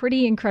and some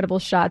pretty incredible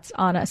shots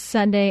on a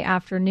Sunday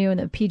afternoon,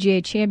 the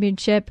PGA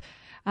Championship.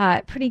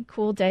 Pretty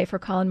cool day for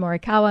Colin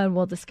Morikawa, and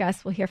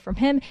we'll hear from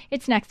him.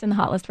 It's next in the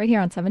Hot List right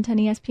here on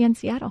 710 ESPN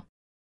Seattle.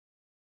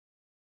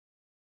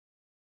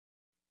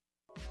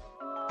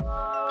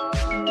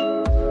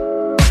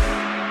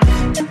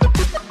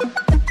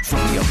 From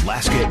the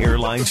Alaska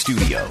Airlines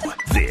studio,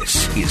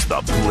 this is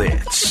The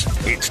Blitz.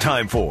 It's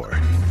time for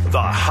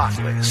The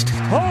Hot List.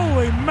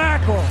 Holy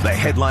mackerel! The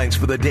headlines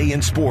for the day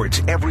in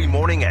sports every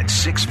morning at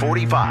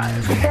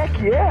 6:45. Heck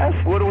yes!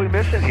 What are we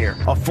missing here?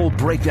 A full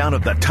breakdown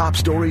of the top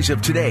stories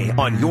of today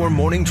on your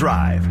morning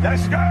drive.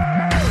 Let's go!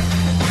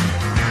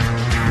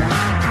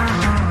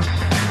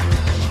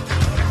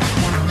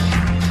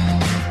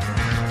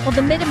 Well,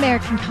 Well, the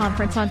Mid-American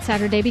Conference on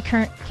Saturday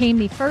became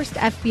the first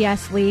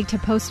FBS league to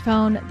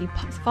postpone the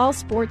fall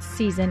sports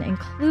season,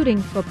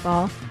 including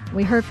football.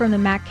 We heard from the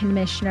MAC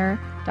commissioner,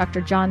 Dr.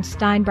 John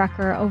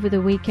Steinbrecher, over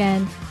the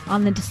weekend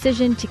on the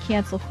decision to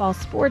cancel fall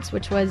sports,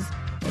 which was,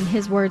 in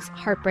his words,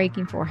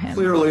 heartbreaking for him.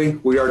 Clearly,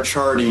 we are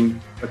charting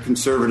a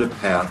conservative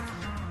path,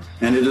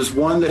 and it is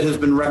one that has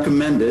been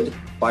recommended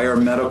by our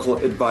medical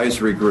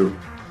advisory group.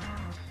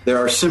 There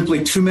are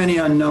simply too many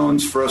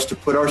unknowns for us to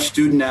put our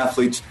student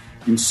athletes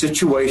in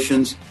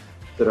situations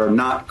that are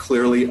not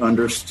clearly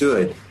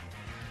understood.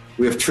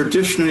 We have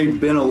traditionally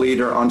been a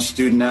leader on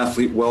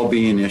student-athlete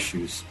well-being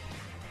issues.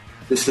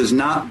 This has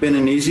not been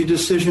an easy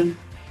decision,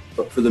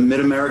 but for the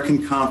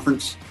Mid-American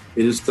Conference,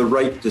 it is the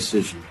right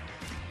decision.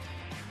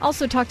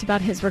 Also talked about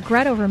his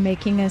regret over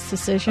making this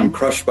decision. I'm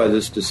crushed by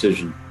this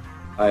decision.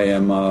 I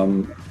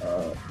am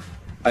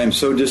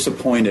so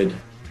disappointed.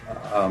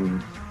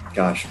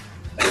 Gosh,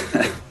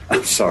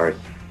 I'm sorry.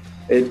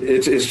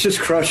 It's just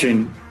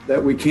crushing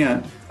that we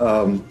can't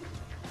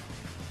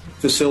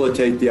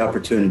facilitate the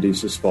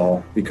opportunities this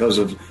fall because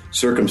of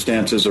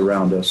circumstances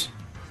around us.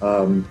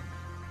 That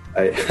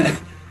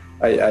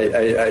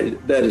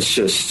is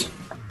just,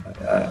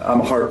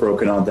 I'm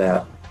heartbroken on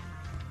that.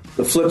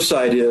 The flip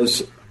side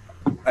is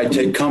I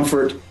take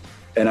comfort,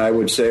 and I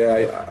would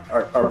say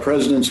our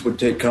presidents would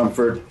take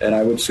comfort, and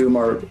I would assume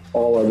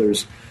all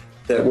others,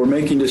 that we're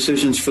making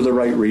decisions for the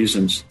right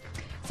reasons.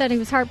 Said he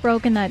was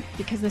heartbroken that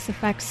because this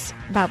affects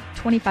about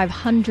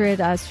 2,500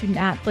 student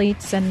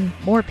athletes and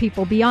more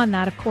people beyond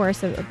that, of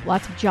course,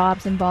 lots of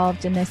jobs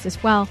involved in this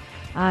as well,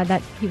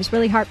 that he was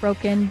really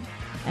heartbroken.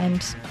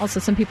 And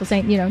also some people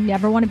saying,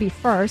 never want to be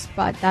first,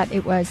 but that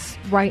it was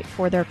right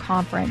for their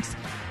conference.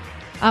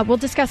 We'll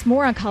discuss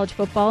more on college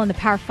football and the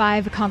Power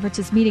 5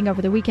 conferences meeting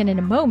over the weekend in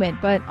a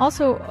moment, but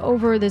also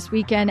over this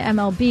weekend,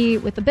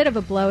 MLB with a bit of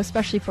a blow,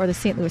 especially for the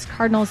St. Louis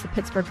Cardinals. The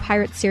Pittsburgh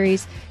Pirates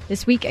series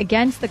this week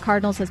against the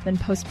Cardinals has been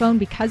postponed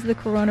because of the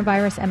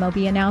coronavirus.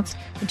 MLB announced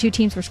the two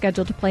teams were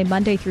scheduled to play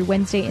Monday through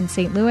Wednesday in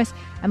St. Louis.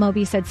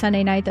 MLB said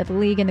Sunday night that the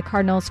league and the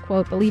Cardinals,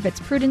 quote, believe it's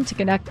prudent to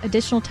conduct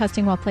additional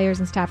testing while players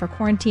and staff are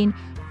quarantined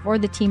before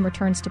the team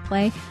returns to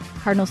play.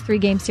 Cardinals'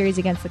 3-game series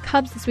against the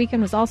Cubs this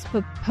weekend was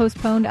also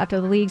postponed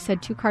after the league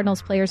said 2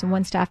 Cardinals players and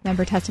 1 staff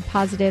member tested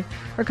positive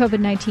for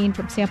COVID-19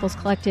 from samples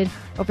collected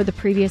over the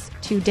previous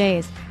 2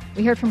 days.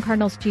 We heard from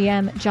Cardinals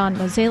GM John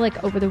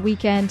Mozeliak over the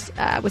weekend,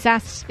 was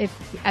asked if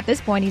at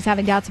this point he's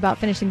having doubts about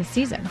finishing the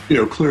season.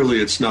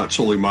 Clearly it's not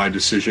solely my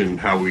decision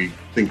how we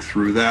think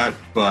through that,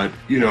 but,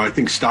 I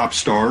think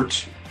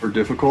stop-starts are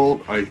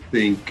difficult. I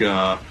think,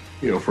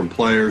 from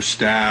players,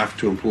 staff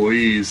to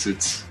employees,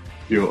 it's,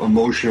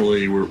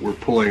 emotionally we're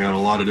pulling on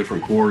a lot of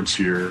different cords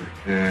here.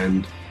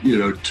 And,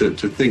 to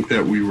think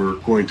that we were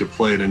going to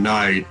play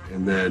tonight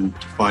and then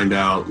to find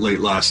out late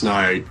last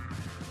night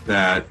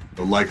that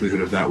the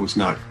likelihood of that was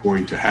not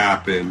going to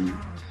happen,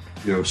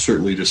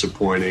 certainly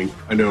disappointing.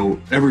 I know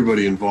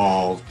everybody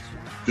involved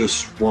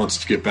just wants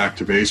to get back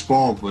to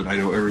baseball, but I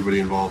know everybody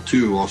involved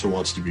too also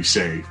wants to be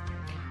safe.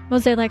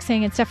 Mozeliak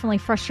saying it's definitely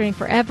frustrating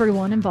for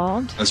everyone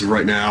involved. As of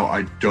right now,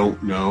 I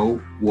don't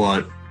know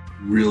what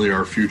really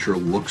our future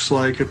looks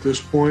like at this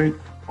point.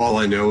 All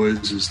I know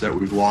is that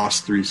we've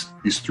lost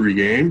these 3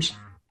 games,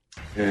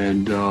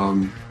 and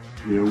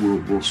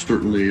we'll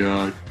certainly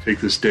take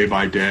this day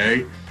by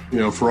day.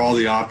 For all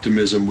the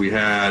optimism we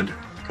had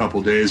a couple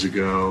days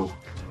ago,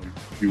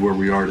 be where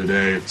we are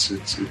today,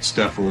 it's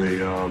definitely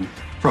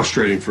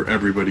frustrating for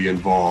everybody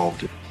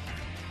involved.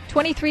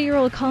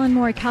 23-year-old Colin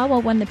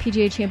Morikawa won the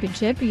PGA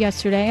Championship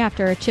yesterday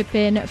after a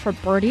chip-in for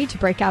birdie to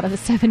break out of a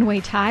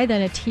 7-way tie,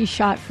 then a tee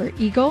shot for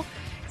eagle.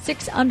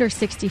 6 under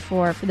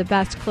 64 for the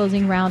best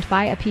closing round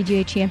by a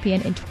PGA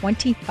champion in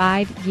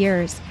 25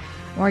 years.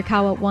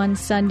 Morikawa won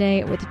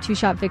Sunday with a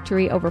 2-shot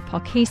victory over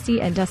Paul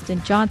Casey and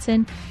Dustin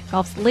Johnson.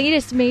 Golf's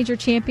latest major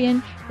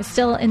champion was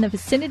still in the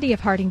vicinity of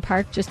Harding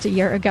Park just a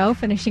year ago,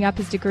 finishing up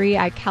his degree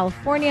at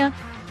California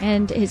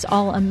and his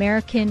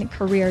All-American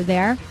career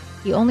there.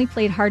 He only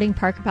played Harding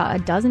Park about a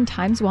dozen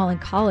times while in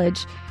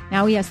college.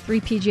 Now he has 3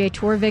 PGA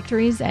Tour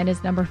victories and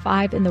is number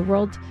 5 in the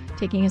world,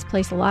 taking his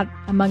place a lot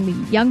among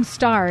the young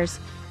stars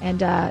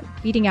and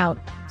beating out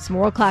some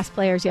world-class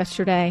players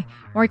yesterday.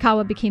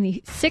 Morikawa became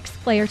the 6th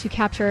player to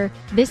capture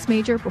this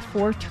major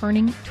before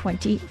turning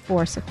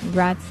 24, so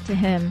congrats to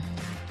him.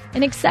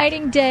 An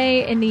exciting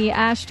day in the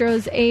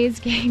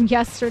Astros-A's game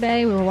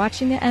yesterday. We were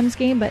watching the M's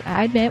game, but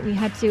I admit we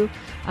had to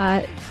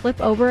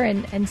flip over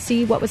and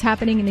see what was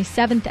happening in the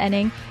 7th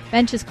inning.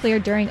 Benches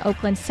cleared during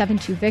Oakland's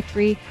 7-2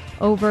 victory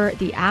over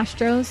the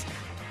Astros.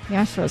 The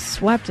Astros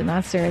swept in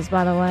that series,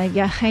 by the way.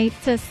 You hate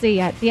to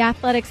see it. The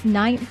Athletics'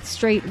 9th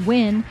straight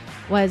win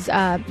was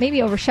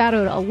maybe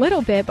overshadowed a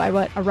little bit by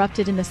what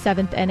erupted in the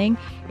 7th inning.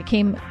 It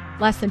came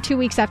less than 2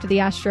 weeks after the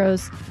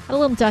Astros had a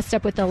little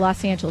dust-up with the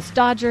Los Angeles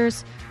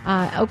Dodgers.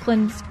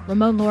 Oakland's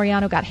Ramon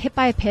Laureano got hit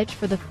by a pitch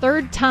for the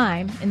third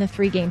time in the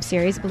 3-game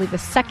series. I believe the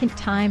second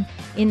time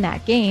in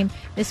that game.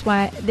 This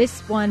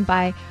one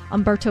by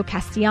Humberto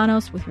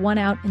Castellanos with 1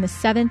 out in the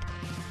 7th.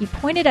 He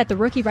pointed at the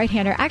rookie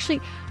right-hander. Actually,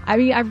 I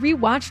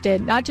rewatched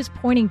it, not just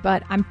pointing,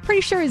 but I'm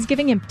pretty sure he's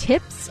giving him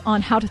tips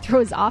on how to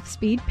throw his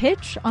off-speed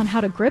pitch, on how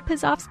to grip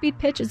his off-speed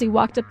pitch as he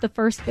walked up the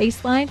first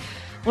baseline.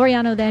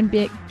 Laureano then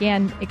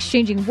began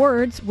exchanging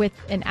words with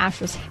an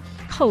Astros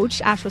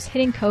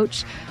hitting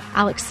coach,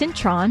 Alex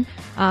Cintron.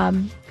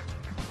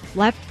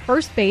 Left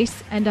first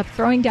base, ended up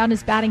throwing down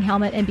his batting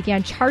helmet and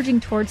began charging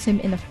towards him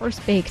in the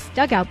first base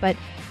dugout, but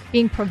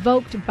being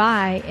provoked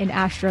by an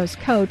Astros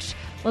coach.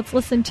 Let's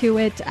listen to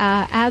it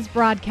as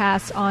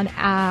broadcast on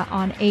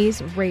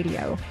A's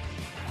radio.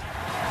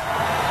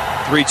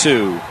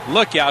 3-2.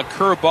 Look out.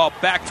 Curveball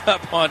backed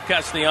up on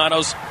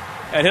Castellanos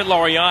and hit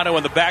Laureano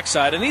on the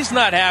backside. And he's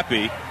not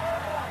happy.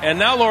 And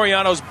now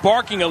Laureano's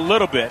barking a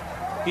little bit.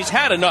 He's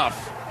had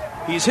enough.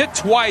 He's hit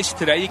twice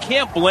today. You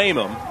can't blame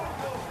him.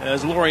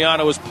 As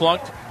Laureano was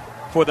plunked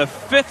for the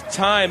 5th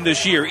time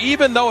this year,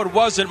 even though it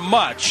wasn't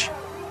much.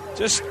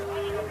 Just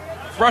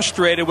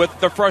frustrated with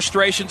the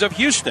frustrations of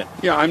Houston.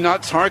 Yeah, I'm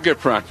not target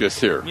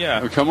practice here.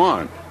 Yeah. Come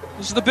on.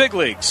 This is the big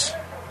leagues.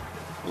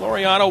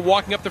 Laureano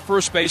walking up the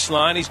first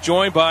baseline. He's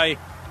joined by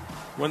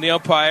one of the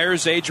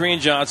umpires, Adrian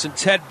Johnson.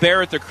 Ted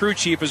Barrett, the crew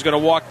chief, is going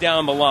to walk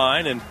down the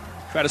line and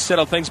try to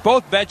settle things.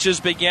 Both benches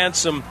began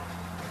some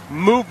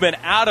movement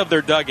out of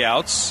their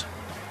dugouts,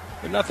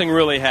 but nothing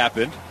really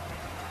happened.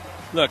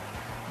 Look,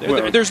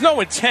 there's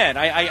no intent.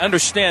 I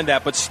understand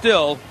that, but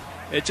still,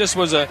 it just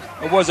was a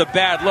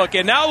bad look.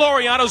 And now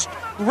Laureano's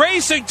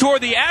racing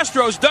toward the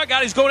Astros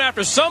dugout. He's going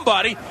after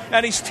somebody,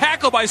 and he's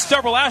tackled by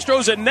several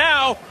Astros. And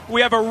now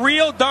we have a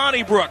real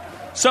Donnybrook,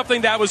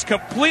 something that was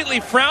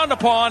completely frowned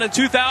upon in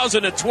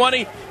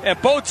 2020.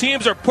 And both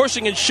teams are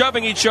pushing and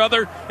shoving each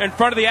other in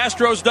front of the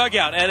Astros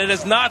dugout, and it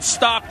has not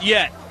stopped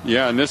yet.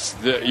 Yeah,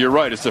 and you're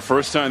right. It's the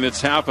first time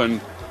that's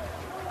happened.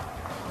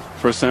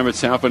 First time it's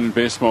happened in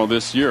baseball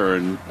this year,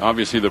 and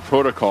obviously the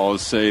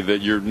protocols say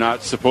that you're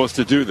not supposed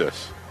to do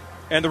this.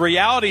 And the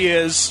reality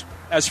is,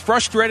 as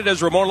frustrated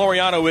as Ramon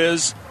Laureano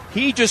is,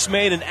 he just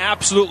made an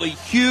absolutely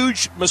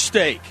huge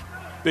mistake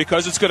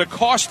because it's going to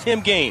cost him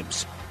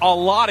games, a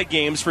lot of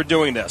games for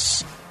doing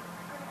this.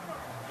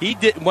 He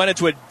went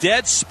into a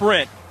dead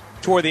sprint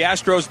toward the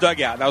Astros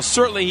dugout. Now,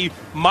 certainly he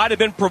might have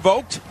been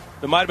provoked.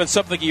 There might have been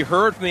something he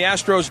heard from the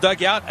Astros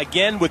dugout,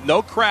 again, with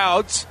no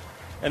crowds.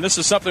 And this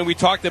is something we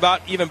talked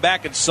about even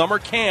back in summer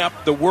camp,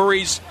 the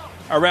worries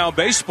around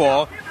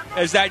baseball,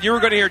 is that you were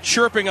going to hear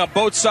chirping on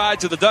both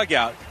sides of the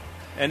dugout.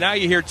 And now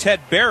you hear Ted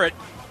Barrett,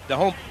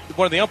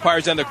 one of the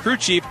umpires and the crew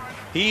chief,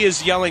 he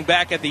is yelling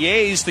back at the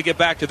A's to get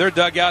back to their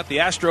dugout. The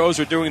Astros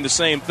are doing the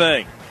same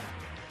thing.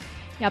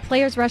 Yeah,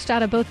 players rushed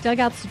out of both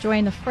dugouts to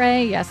join the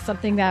fray. Yes,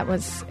 something that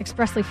was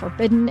expressly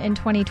forbidden in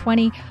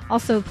 2020.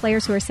 Also,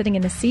 players who are sitting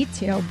in the seats,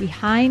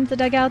 behind the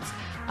dugouts,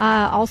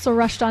 also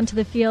rushed onto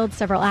the field.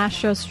 Several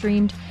Astros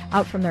streamed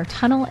out from their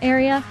tunnel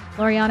area.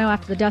 Laureano,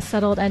 after the dust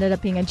settled, ended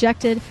up being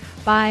ejected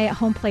by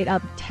home plate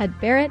up Ted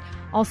Barrett.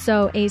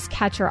 Also, A's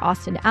catcher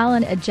Austin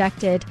Allen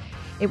ejected.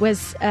 It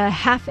was a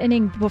half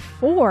inning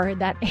before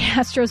that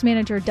Astros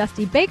manager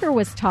Dusty Baker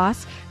was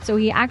tossed, so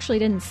he actually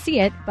didn't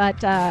see it,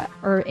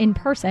 or in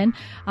person,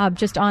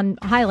 just on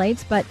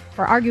highlights. But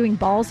for arguing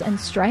balls and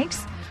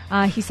strikes,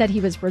 he said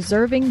he was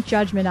reserving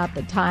judgment at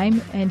the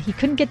time, and he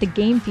couldn't get the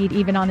game feed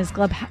even on his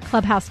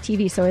clubhouse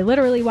TV. So he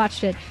literally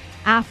watched it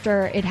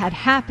after it had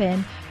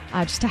happened,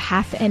 just a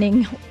half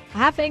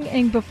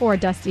inning before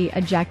Dusty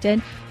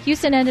ejected.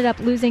 Houston ended up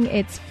losing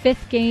its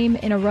 5th game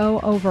in a row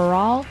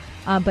overall.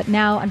 But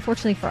now,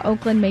 unfortunately for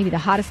Oakland, maybe the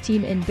hottest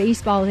team in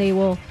baseball, they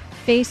will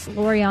face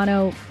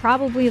Laureano,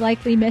 probably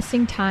likely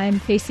missing time,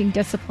 facing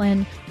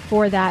discipline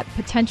for that,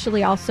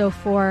 potentially also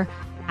for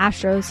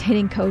Astros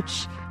hitting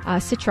coach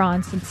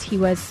Cintron, since he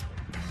was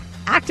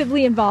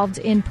actively involved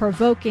in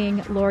provoking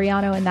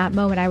Laureano in that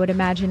moment. I would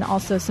imagine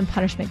also some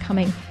punishment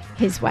coming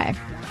his way.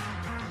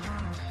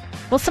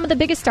 Well, some of the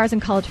biggest stars in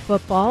college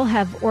football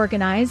have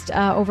organized.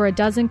 Over a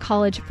dozen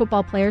college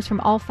football players from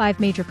all 5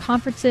 major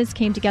conferences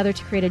came together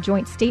to create a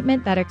joint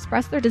statement that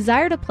expressed their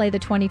desire to play the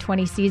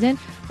 2020 season,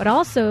 but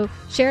also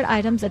shared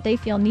items that they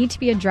feel need to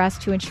be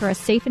addressed to ensure a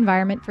safe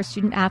environment for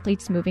student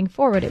athletes moving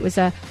forward. It was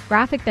a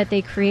graphic that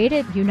they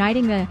created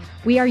uniting the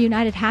We Are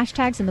United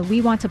hashtags and the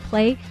We Want to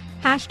Play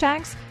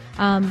hashtags.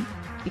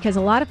 Because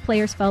a lot of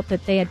players felt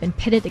that they had been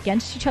pitted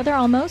against each other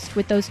almost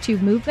with those two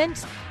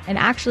movements, and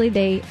actually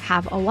they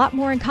have a lot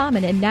more in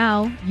common, and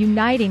now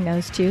uniting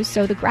those two.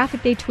 So the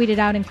graphic they tweeted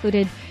out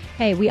included,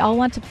 hey, we all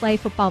want to play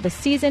football this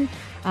season,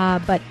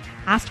 but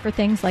asked for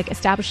things like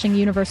establishing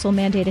universal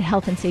mandated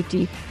health and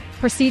safety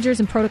procedures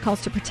and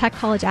protocols to protect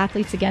college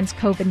athletes against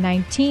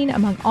COVID-19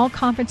 among all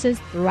conferences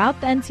throughout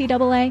the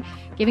NCAA,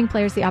 giving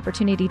players the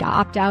opportunity to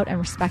opt out and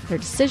respect their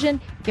decision,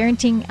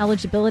 guaranteeing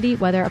eligibility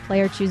whether a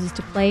player chooses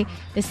to play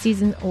this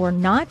season or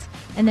not,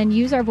 and then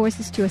use our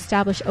voices to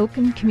establish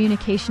open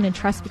communication and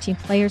trust between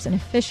players and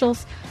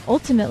officials,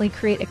 ultimately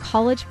create a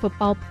college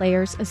football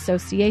players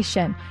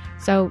association.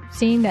 So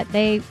seeing that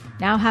they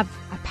now have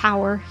a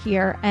power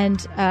here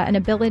and an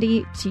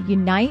ability to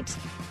unite,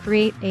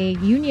 create a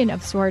union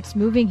of sorts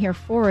moving here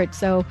forward.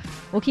 So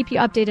we'll keep you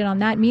updated on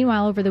that.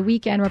 Meanwhile, over the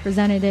weekend,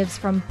 representatives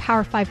from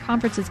Power 5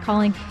 conferences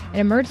calling an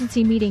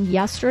emergency meeting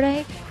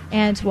yesterday.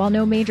 And while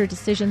no major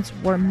decisions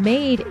were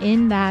made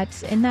in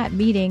that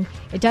meeting,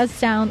 it does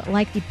sound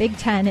like the Big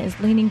Ten is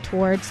leaning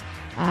towards,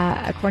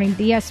 according to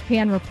the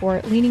ESPN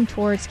report, leaning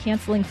towards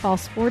canceling fall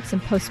sports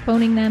and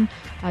postponing them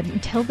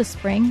until the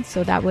spring.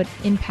 So that would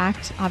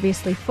impact,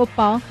 obviously,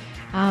 football.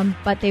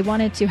 But they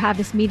wanted to have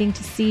this meeting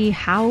to see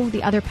how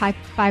the other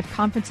five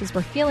conferences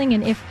were feeling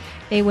and if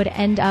they would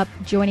end up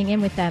joining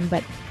in with them.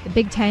 But the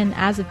Big Ten,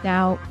 as of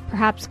now,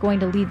 perhaps going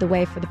to lead the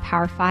way for the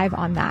Power 5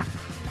 on that.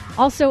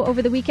 Also,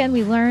 over the weekend,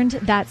 we learned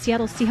that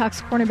Seattle Seahawks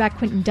cornerback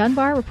Quinton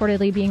Dunbar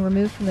reportedly being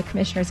removed from the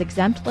commissioner's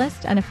exempt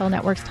list. NFL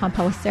Network's Tom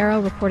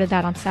Pelissero reported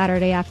that on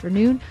Saturday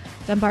afternoon.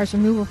 Dunbar's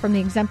removal from the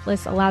exempt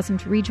list allows him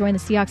to rejoin the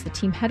Seahawks, the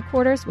team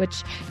headquarters,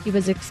 which he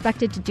was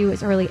expected to do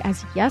as early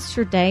as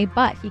yesterday,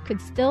 but he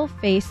could still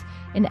face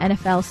an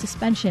NFL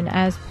suspension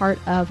as part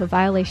of a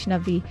violation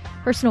of the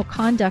personal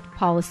conduct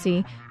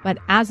policy, but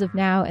as of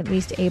now, at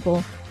least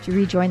able to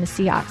rejoin the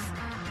Seahawks.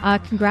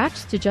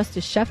 Congrats to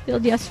Justus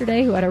Sheffield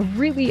yesterday, who had a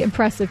really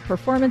impressive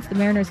performance. The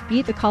Mariners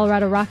beat the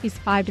Colorado Rockies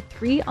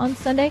 5-3 on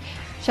Sunday.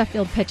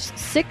 Sheffield pitched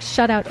 6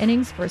 shutout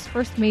innings for his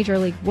first major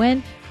league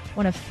win.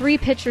 One of 3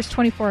 pitchers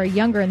 24 or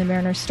younger in the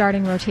Mariners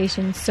starting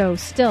rotation, so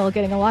still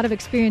getting a lot of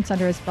experience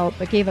under his belt,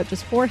 but gave up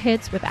just 4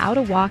 hits without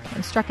a walk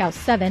and struck out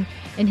 7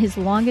 in his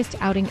longest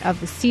outing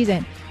of the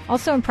season.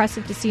 Also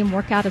impressive to see him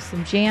work out of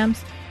some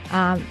jams.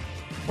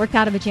 Worked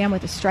out of a jam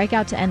with a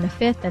strikeout to end the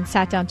 5th, then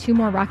sat down 2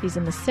 more Rockies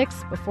in the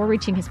 6th before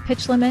reaching his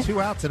pitch limit. 2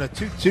 outs and a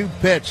 2-2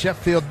 pitch.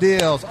 Sheffield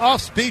deals.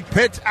 Off-speed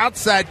pitch,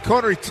 outside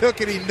corner. He took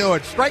it. He knew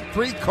it. Strike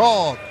 3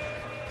 called.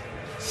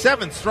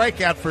 7th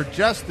strikeout for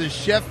Justus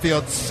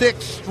Sheffield.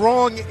 6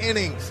 strong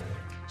innings.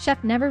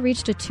 Sheff never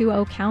reached a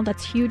 2-0 count.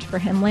 That's huge for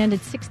him.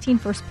 Landed 16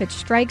 first-pitch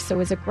strikes, so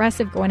was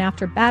aggressive going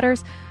after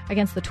batters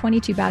against the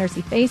 22 batters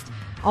he faced.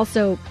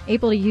 Also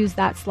able to use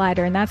that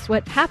slider, and that's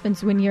what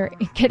happens when you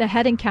get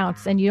ahead in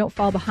counts and you don't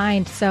fall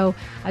behind. So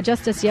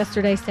Justus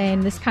yesterday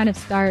saying this kind of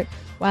start,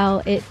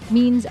 well, it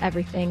means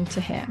everything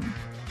to him.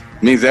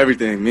 It means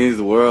everything. It means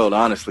the world,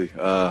 honestly.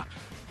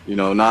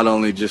 Not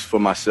only just for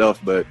myself,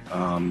 but,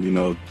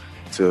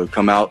 to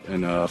come out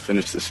and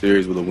finish the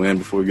series with a win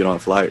before we get on a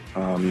flight.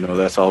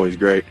 That's always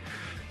great.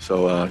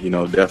 So,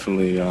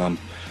 definitely,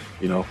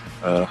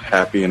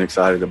 happy and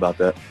excited about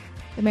that.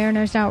 The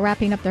Mariners now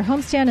wrapping up their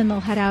homestand, and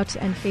they'll head out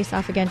and face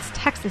off against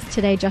Texas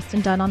today.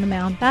 Justin Dunn on the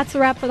mound. That's a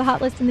wrap for the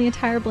Hot List and the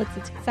entire Blitz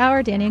at 6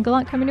 hour. Danny and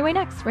Gallant coming your way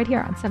next, right here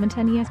on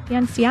 710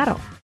 ESPN Seattle.